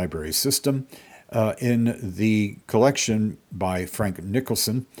Greenwich Library System in the collection by Frank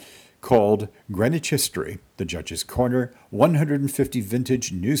Nicholson called Greenwich History, The Judge's Corner, 150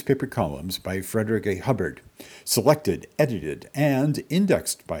 Vintage Newspaper Columns by Frederick A. Hubbard, selected, edited, and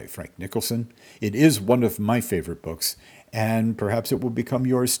indexed by Frank Nicholson. It is one of my favorite books, and perhaps it will become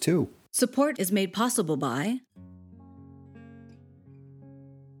yours too. Support is made possible by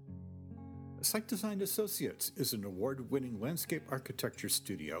Site Design Associates is an award-winning landscape architecture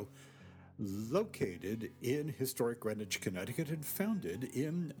studio located in historic Greenwich, Connecticut, and founded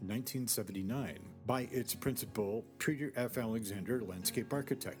in 1979 by its principal, Peter F. Alexander, landscape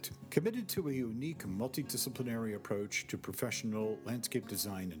architect. Committed to a unique multidisciplinary approach to professional landscape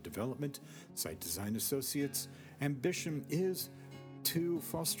design and development, Site Design Associates' ambition is to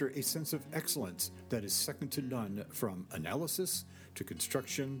foster a sense of excellence that is second to none, from analysis to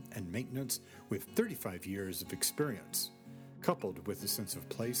construction and maintenance, with 35 years of experience, coupled with a sense of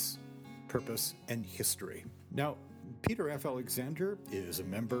place, purpose, and history. Now, Peter F. Alexander is a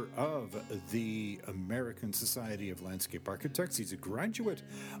member of the American Society of Landscape Architects. He's a graduate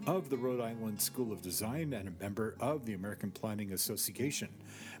of the Rhode Island School of Design and a member of the American Planning Association.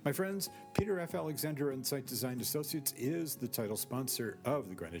 My friends, Peter F. Alexander and Site Design Associates is the title sponsor of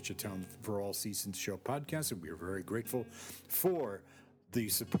the Greenwich A Town for All Seasons show podcast, and we are very grateful for the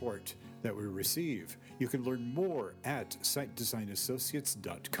support that we receive. You can learn more at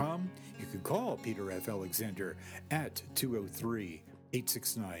sitedesignassociates.com. You can call Peter F. Alexander at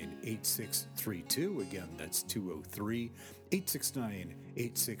 203-869-8632. Again, that's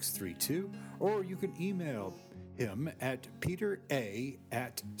 203-869-8632. Or you can email him at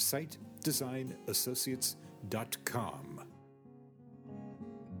petera@sitedesignassociates.com.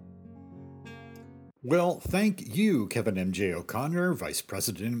 Well, thank you, Kevin M.J. O'Connor, Vice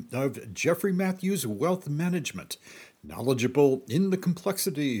President of Jeffrey Matthews Wealth Management, knowledgeable in the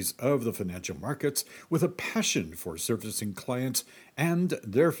complexities of the financial markets with a passion for servicing clients and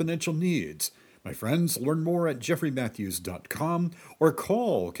their financial needs. My friends, learn more at jeffreymatthews.com or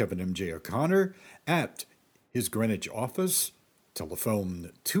call Kevin M.J. O'Connor at his Greenwich office,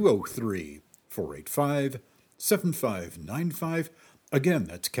 telephone 203-485-7595. Again,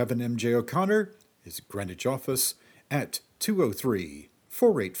 that's Kevin M.J. O'Connor, his Greenwich office, at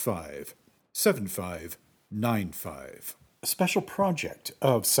 203-485-7595. A special project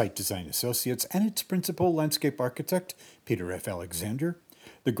of Site Design Associates and its principal landscape architect, Peter F. Alexander.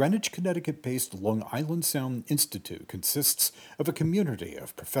 The Greenwich, Connecticut-based Long Island Sound Institute consists of a community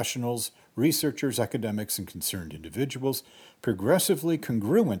of professionals, researchers, academics, and concerned individuals, progressively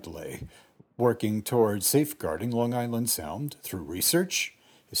congruently working towards safeguarding Long Island Sound through research,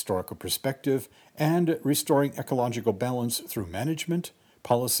 historical perspective, and restoring ecological balance through management,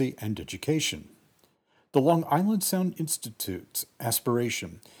 policy, and education. The Long Island Sound Institute's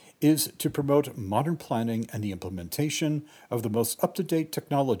aspiration is to promote modern planning and the implementation of the most up-to-date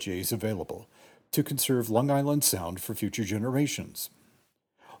technologies available to conserve Long Island Sound for future generations.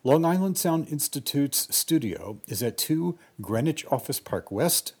 Long Island Sound Institute's studio is at 2 Greenwich Office Park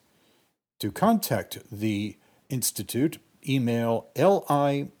West. To contact the Institute, email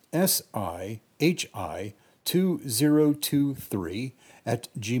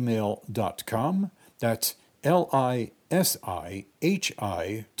lisihi2023@gmail.com. That's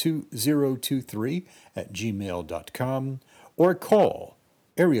lisihi2023@gmail.com, or call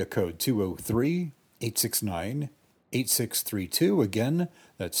area code 203-869-8632. Again,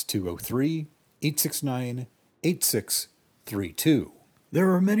 that's 203-869-8632.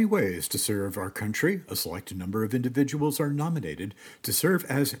 There are many ways to serve our country. A select number of individuals are nominated to serve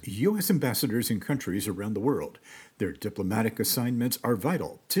as U.S. ambassadors in countries around the world. Their diplomatic assignments are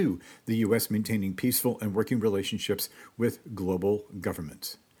vital to the U.S. maintaining peaceful and working relationships with global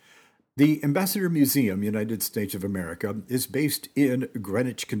governments. The Ambassador Museum, United States of America, is based in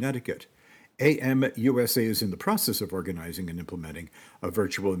Greenwich, Connecticut. AMUSA is in the process of organizing and implementing a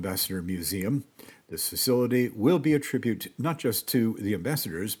virtual ambassador museum. This facility will be a tribute not just to the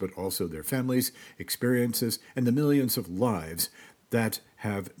ambassadors, but also their families, experiences, and the millions of lives that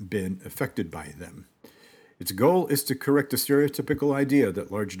have been affected by them. Its goal is to correct the stereotypical idea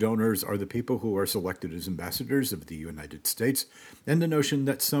that large donors are the people who are selected as ambassadors of the United States, and the notion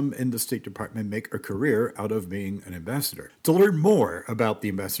that some in the State Department make a career out of being an ambassador. To learn more about the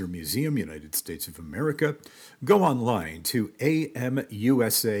Ambassador Museum, United States of America, go online to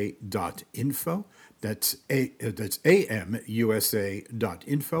amusa.info. That's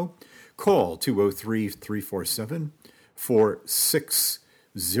amusa.info. Call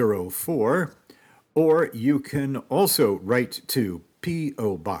 203-347-4604. Or you can also write to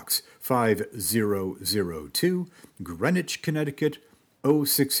P.O. Box 5002, Greenwich, Connecticut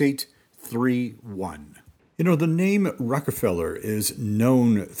 06831. You know, the name Rockefeller is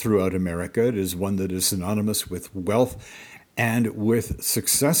known throughout America. It is one that is synonymous with wealth and with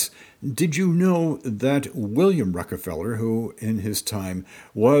success. Did you know that William Rockefeller, who in his time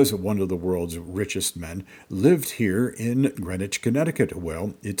was one of the world's richest men, lived here in Greenwich, Connecticut?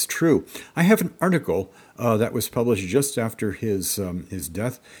 Well, it's true. I have an article that was published just after his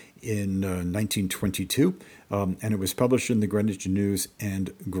death in 1922, and it was published in the Greenwich News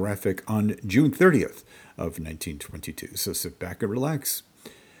and Graphic on June 30th of 1922. So sit back and relax.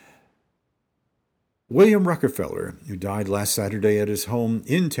 William Rockefeller, who died last Saturday at his home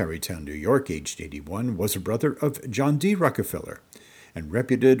in Tarrytown, New York, aged 81, was a brother of John D. Rockefeller and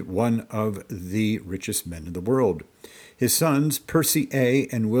reputed one of the richest men in the world. His sons, Percy A.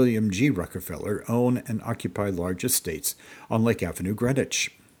 and William G. Rockefeller, own and occupy large estates on Lake Avenue,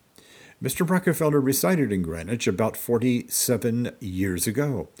 Greenwich. Mr. Rockefeller resided in Greenwich about 47 years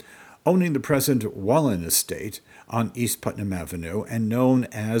ago, owning the present Wallen Estate on East Putnam Avenue and known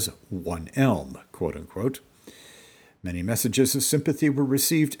as One Elm, quote-unquote. Many messages of sympathy were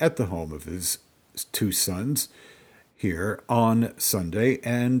received at the home of his two sons here on Sunday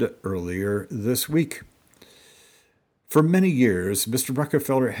and earlier this week. For many years, Mr.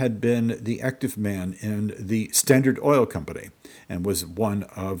 Rockefeller had been the active man in the Standard Oil Company and was one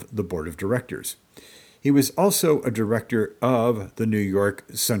of the board of directors. He was also a director of the New York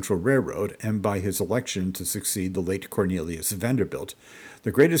Central Railroad, and by his election to succeed the late Cornelius Vanderbilt,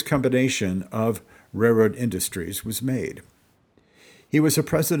 the greatest combination of railroad industries was made. He was a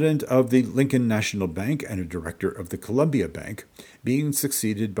president of the Lincoln National Bank and a director of the Columbia Bank, being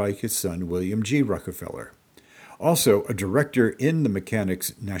succeeded by his son William G. Rockefeller. Also a director in the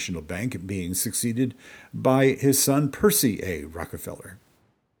Mechanics National Bank, being succeeded by his son Percy A. Rockefeller.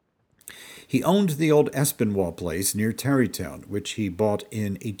 He owned the old Aspinwall place near Tarrytown, which he bought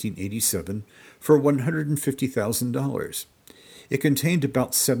in 1887 for $150,000. It contained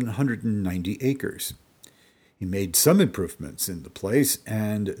about 790 acres. He made some improvements in the place,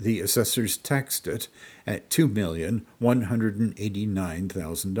 and the assessors taxed it at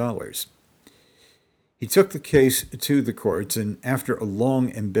 $2,189,000. He took the case to the courts and, after a long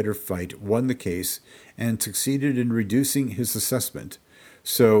and bitter fight, won the case and succeeded in reducing his assessment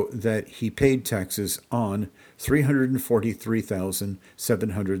so that he paid taxes on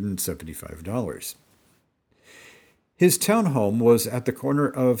 $343,775. His townhome was at the corner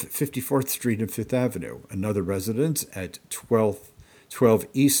of 54th Street and 5th Avenue, another residence at 12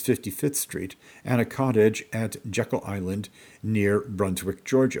 East 55th Street, and a cottage at Jekyll Island near Brunswick,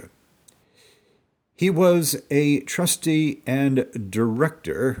 Georgia. He was a trustee and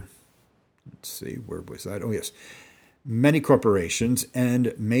director, many corporations,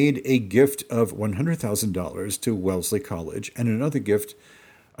 and made a gift of $100,000 to Wellesley College and another gift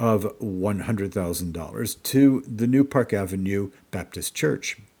of $100,000 to the New Park Avenue Baptist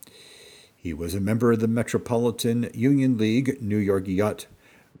Church. He was a member of the Metropolitan Union League, New York Yacht,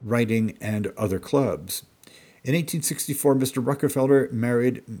 Writing, and other clubs. In 1864, Mr. Rockefeller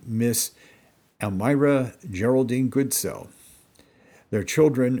married Miss Elmira Geraldine Goodsell. Their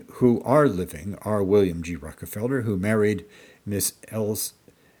children who are living are William G. Rockefeller, who married Miss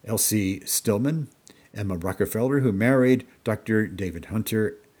Elsie Stillman, Emma Rockefeller, who married Dr. David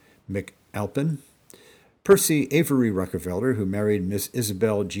Hunter McAlpin, Percy Avery Rockefeller, who married Miss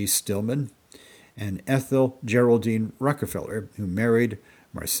Isabel G. Stillman, and Ethel Geraldine Rockefeller, who married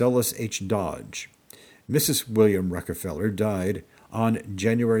Marcellus H. Dodge. Mrs. William Rockefeller died on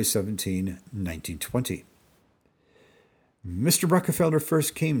January 17, 1920. Mr. Rockefeller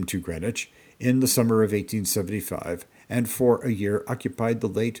first came to Greenwich in the summer of 1875 and for a year occupied the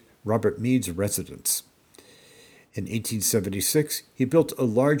late Robert Meade's residence. In 1876, he built a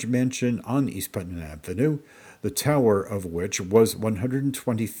large mansion on East Putnam Avenue, the tower of which was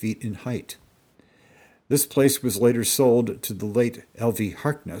 120 feet in height. This place was later sold to the late L.V.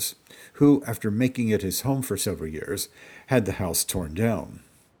 Harkness, who, after making it his home for several years, had the house torn down.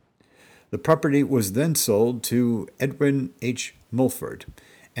 The property was then sold to Edwin H. Mulford,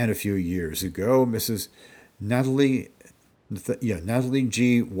 and a few years ago, Mrs. Natalie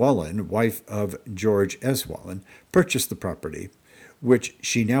G. Wallen, wife of George S. Wallen, purchased the property, which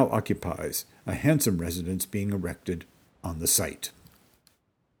she now occupies, a handsome residence being erected on the site.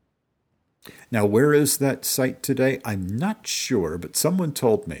 Now, where is that site today? I'm not sure, but someone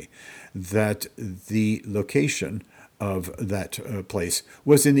told me that the location of that place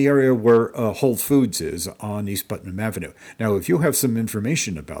was in the area where Whole Foods is on East Putnam Avenue. Now, if you have some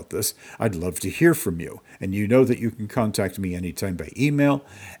information about this, I'd love to hear from you. And you know that you can contact me anytime by email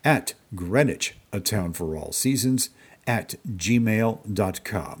at Greenwich, a town for all seasons, at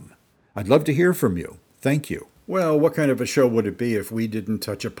gmail.com. I'd love to hear from you. Thank you. Well, what kind of a show would it be if we didn't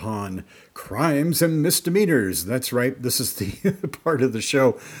touch upon crimes and misdemeanors? That's right. This is the part of the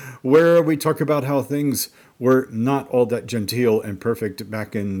show where we talk about how things were not all that genteel and perfect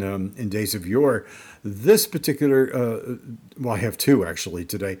back in days of yore. This particular, I have two actually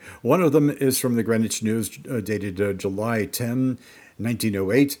today. One of them is from the Greenwich News, dated July 10,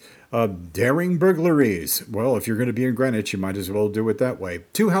 1908. Daring burglaries. Well, if you're going to be in Greenwich, you might as well do it that way.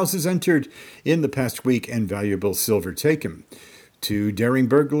 2 houses entered in the past week and valuable silver taken. 2 daring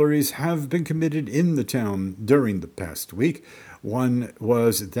burglaries have been committed in the town during the past week. One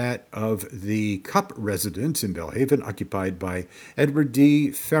was that of the Cup residence in Belhaven, occupied by Edward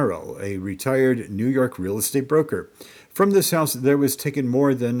D. Farrell, a retired New York real estate broker. From this house, there was taken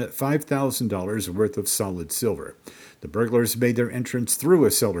more than $5,000 worth of solid silver. The burglars made their entrance through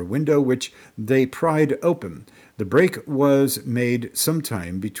a cellar window, which they pried open. The break was made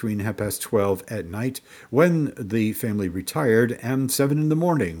sometime between 12:30 at night, when the family retired, and 7 in the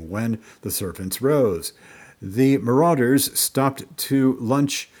morning, when the servants rose. The marauders stopped to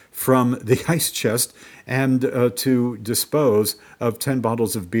lunch from the ice chest and to dispose of 10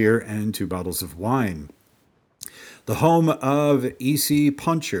 bottles of beer and 2 bottles of wine. The home of E.C.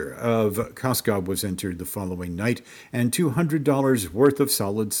 Puncher of Coscob was entered the following night, and $200 worth of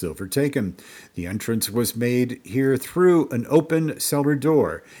solid silver taken. The entrance was made here through an open cellar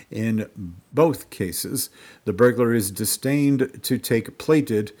door. In both cases, the burglars disdained to take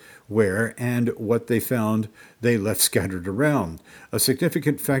plated ware, and what they found they left scattered around. A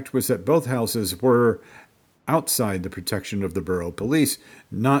significant fact was that both houses were outside the protection of the borough police.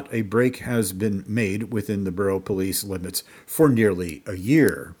 Not a break has been made within the borough police limits for nearly a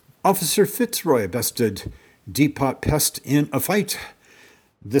year. Officer Fitzroy bested Depot Pest in a fight.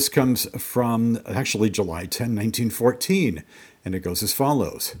 This comes from actually July 10, 1914, and it goes as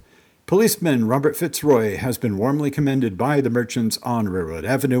follows. Policeman Robert Fitzroy has been warmly commended by the merchants on Railroad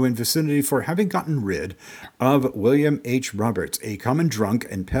Avenue and vicinity for having gotten rid of William H. Roberts, a common drunk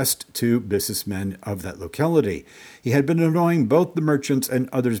and pest to businessmen of that locality. He had been annoying both the merchants and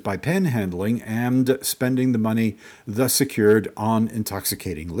others by panhandling and spending the money thus secured on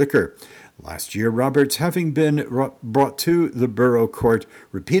intoxicating liquor. Last year, Roberts, having been brought to the borough court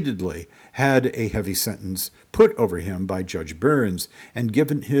repeatedly, had a heavy sentence put over him by Judge Burns, and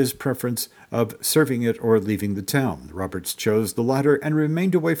given his preference of serving it or leaving the town. Roberts chose the latter and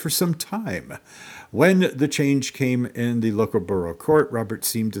remained away for some time. When the change came in the local borough court, Roberts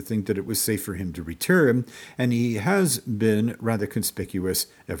seemed to think that it was safe for him to return, and he has been rather conspicuous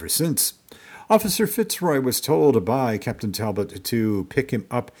ever since. Officer Fitzroy was told by Captain Talbot to pick him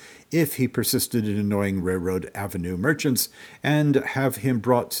up if he persisted in annoying Railroad Avenue merchants and have him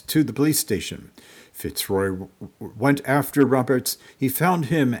brought to the police station. Fitzroy went after Roberts. He found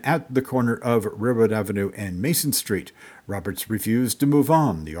him at the corner of Railroad Avenue and Mason Street. Roberts refused to move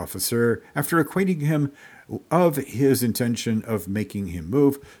on. The officer, after acquainting him of his intention of making him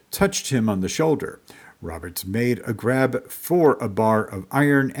move, touched him on the shoulder. Roberts made a grab for a bar of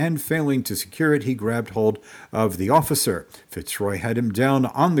iron, and failing to secure it, he grabbed hold of the officer. Fitzroy had him down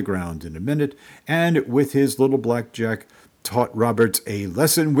on the ground in a minute, and with his little blackjack taught Roberts a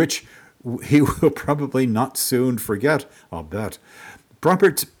lesson which he will probably not soon forget, I'll bet.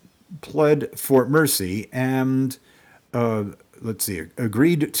 Roberts pled for mercy and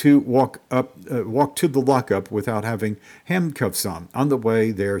agreed to walk to the lockup without having handcuffs on. On the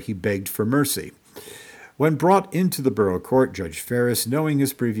way there, he begged for mercy. When brought into the borough court, Judge Ferris, knowing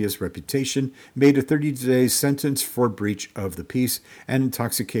his previous reputation, made a 30-day sentence for breach of the peace and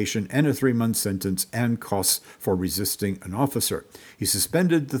intoxication, and a 3-month sentence and costs for resisting an officer. He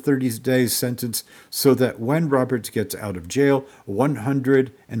suspended the 30-day sentence so that when Roberts gets out of jail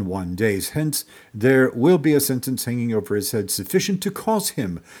 101 days hence, there will be a sentence hanging over his head sufficient to cause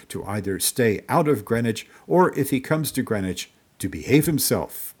him to either stay out of Greenwich or, if he comes to Greenwich, to behave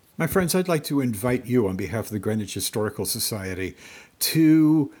himself. My friends, I'd like to invite you on behalf of the Greenwich Historical Society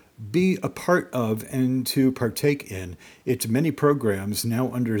to be a part of and to partake in its many programs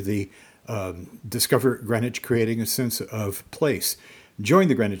now under the Discover Greenwich, creating a sense of place. Join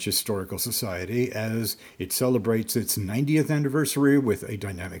the Greenwich Historical Society as it celebrates its 90th anniversary with a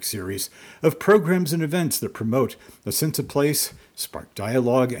dynamic series of programs and events that promote a sense of place, spark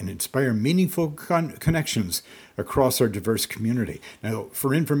dialogue, and inspire meaningful connections across our diverse community. Now,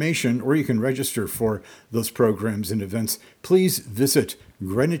 for information, or you can register for those programs and events, please visit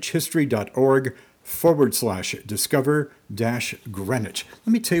greenwichhistory.org/discover-Greenwich.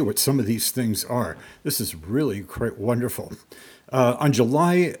 Let me tell you what some of these things are. This is really quite wonderful. On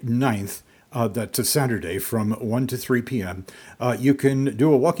July 9th, that's a Saturday from 1 to 3 p.m., you can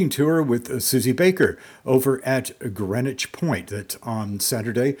do a walking tour with Susie Baker over at Greenwich Point. That's on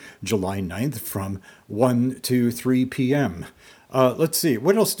Saturday, July 9th from 1 to 3 p.m. Let's see,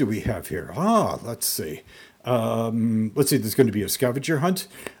 what else do we have here? Let's see. There's going to be a scavenger hunt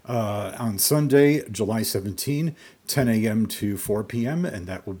on Sunday, July 17, 10 a.m. to 4 p.m., and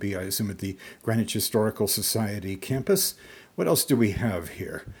that will be, I assume, at the Greenwich Historical Society campus. What else do we have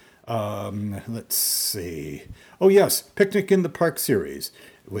here? Let's see. Oh, yes, Picnic in the Park series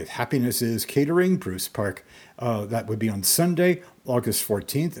with Happiness is Catering, Bruce Park. That would be on Sunday, August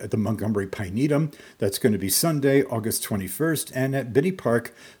 14th at the Montgomery Pinetum. That's going to be Sunday, August 21st, and at Binney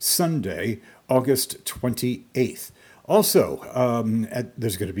Park, Sunday, August 28th. Also,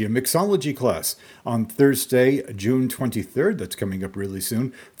 there's going to be a mixology class on Thursday, June 23rd. That's coming up really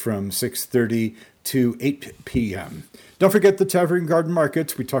soon from 6:30 to 8 p.m. Don't forget the Tavern Garden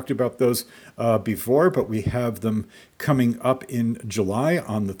Markets. We talked about those before, but we have them coming up in July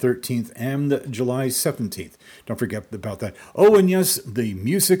on the 13th and July 17th. Don't forget about that. Oh, and yes, the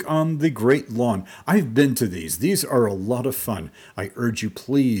Music on the Great Lawn. I've been to these. These are a lot of fun. I urge you,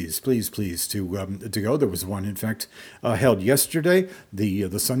 please to go. There was one, in fact, held yesterday. The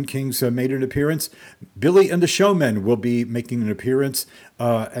Sun Kings made an appearance. Billy and the Showmen will be making an appearance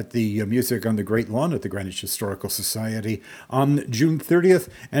at the Music on the Great Lawn at the Greenwich Historical Society on June 30th,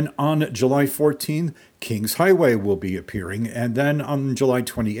 and on July 14th, Kings Highway will be appearing, and then on July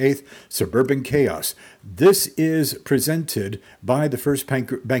 28th, Suburban Chaos. This is presented by the First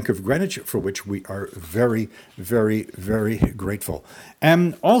Bank of Greenwich, for which we are very, very, very grateful.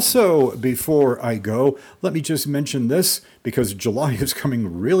 And also, before I go, let me just mention this, because July is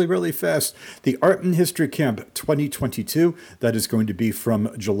coming really, really fast. The Art and History Camp 2022, that is going to be from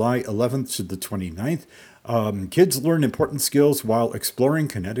July 11th to the 29th. Kids learn important skills while exploring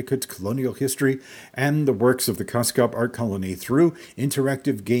Connecticut's colonial history and the works of the Coscob Art Colony through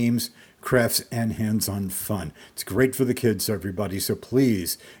interactive games, crafts, and hands-on fun. It's great for the kids, everybody, so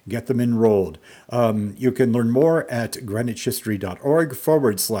please get them enrolled. You can learn more at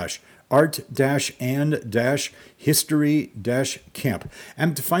greenwichhistory.org/art-and-history-camp.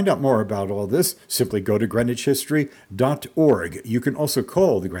 And to find out more about all this, simply go to greenwichhistory.org. You can also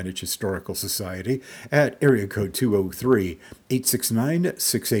call the Greenwich Historical Society at area code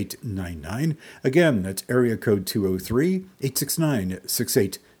 203-869-6899. Again, that's area code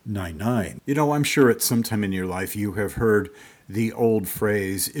 203-869-6899. You know, I'm sure at some time in your life you have heard the old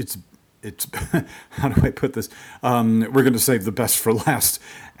phrase, it's how do I put this? We're going to save the best for last.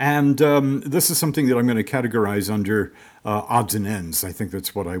 And this is something that I'm going to categorize under odds and ends. I think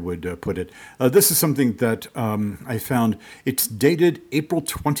that's what I would put it. This is something that I found. It's dated April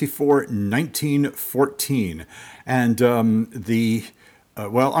 24, 1914. And I'm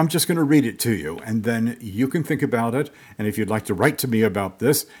just going to read it to you, and then you can think about it. And if you'd like to write to me about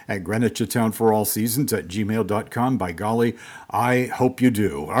this at greenwichtownforallseasons@gmail.com, by golly, I hope you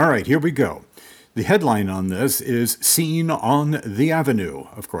do. All right, here we go. The headline on this is Seen on the Avenue.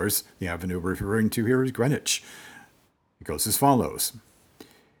 Of course, the avenue we're referring to here is Greenwich. It goes as follows.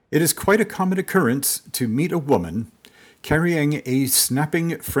 It is quite a common occurrence to meet a woman carrying a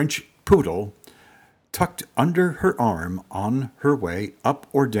snapping French poodle tucked under her arm on her way up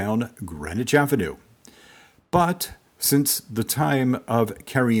or down Greenwich Avenue. But since the time of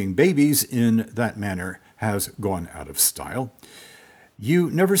carrying babies in that manner has gone out of style, you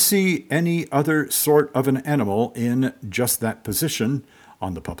never see any other sort of an animal in just that position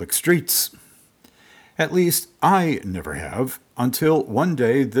on the public streets. At least I never have, until one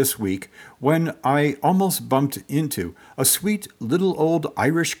day this week when I almost bumped into a sweet little old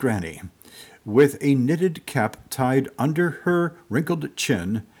Irish granny with a knitted cap tied under her wrinkled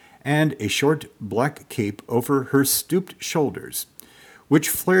chin and a short black cape over her stooped shoulders, which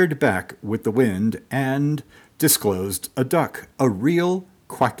flared back with the wind and disclosed a duck, a real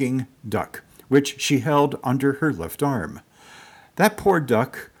quacking duck, which she held under her left arm. That poor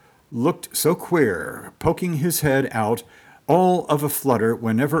duck looked so queer, poking his head out all of a flutter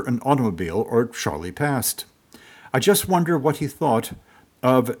whenever an automobile or trolley passed. I just wonder what he thought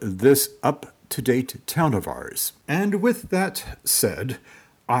of this up-to-date town of ours. And with that said,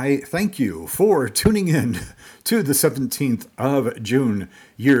 I thank you for tuning in to the 17th of June,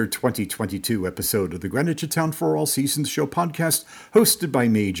 year 2022 episode of the Greenwich, a Town for All Seasons show podcast, hosted by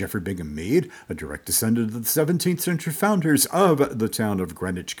me, Jeffrey Bingham Mead, a direct descendant of the 17th century founders of the town of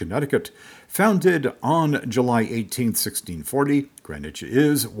Greenwich, Connecticut. Founded on July 18th, 1640, Greenwich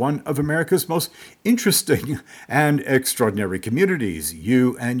is one of America's most interesting and extraordinary communities.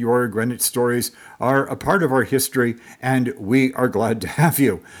 You and your Greenwich stories are a part of our history, and we are glad to have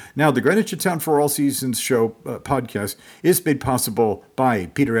you. Now, the Greenwich, a Town for All Seasons show podcast is made possible by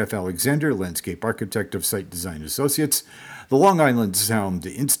Peter F. Alexander, landscape architect of Site Design Associates, the Long Island Sound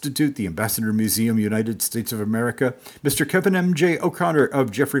Institute, the Ambassador Museum, United States of America, Mr. Kevin M.J. O'Connor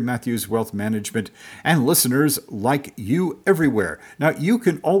of Jeffrey Matthews Wealth Management, and listeners like you everywhere. Now, you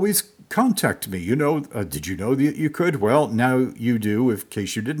can always contact me. Did you know that you could? Well, now you do, in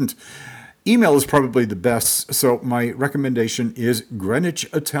case you didn't. Email is probably the best, so my recommendation is Greenwich,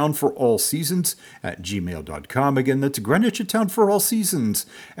 a Town for All Seasons at gmail.com. Again, that's Greenwich, a Town for All Seasons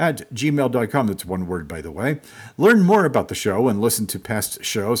at gmail.com. That's one word, by the way. Learn more about the show and listen to past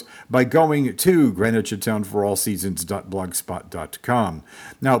shows by going to greenwichatownforallseasons.blogspot.com.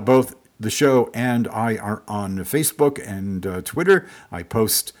 Now, both the show and I are on Facebook and Twitter. I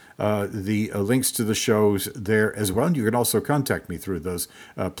post the links to the shows there as well. And you can also contact me through those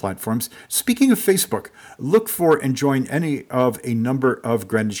platforms. Speaking of Facebook, look for and join any of a number of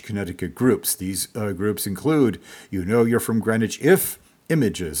Greenwich, Connecticut groups. These groups include You're from Greenwich If,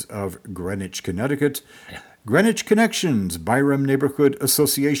 Images of Greenwich, Connecticut, Greenwich Connections, Byram Neighborhood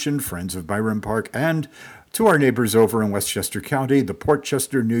Association, Friends of Byram Park, and to our neighbors over in Westchester County, the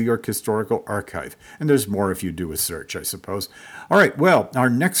Portchester, New York Historical Archive. And there's more if you do a search, I suppose. All right, well, our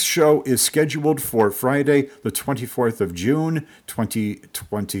next show is scheduled for Friday, the 24th of June,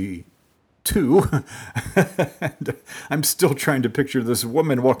 2022. And I'm still trying to picture this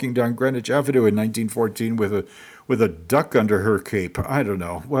woman walking down Greenwich Avenue in 1914 with a duck under her cape. I don't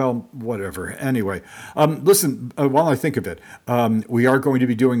know. Well, whatever. Anyway, listen, while I think of it, we are going to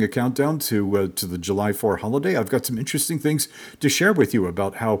be doing a countdown to the July 4th holiday. I've got some interesting things to share with you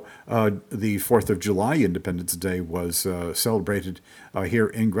about how the 4th of July, Independence Day, was celebrated here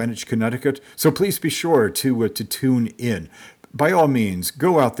in Greenwich, Connecticut. So please be sure to tune in. By all means,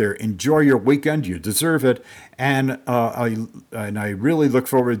 go out there, enjoy your weekend. You deserve it, and I really look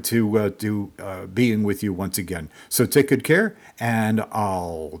forward to being with you once again. So take good care, and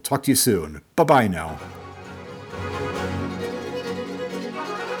I'll talk to you soon. Bye-bye now.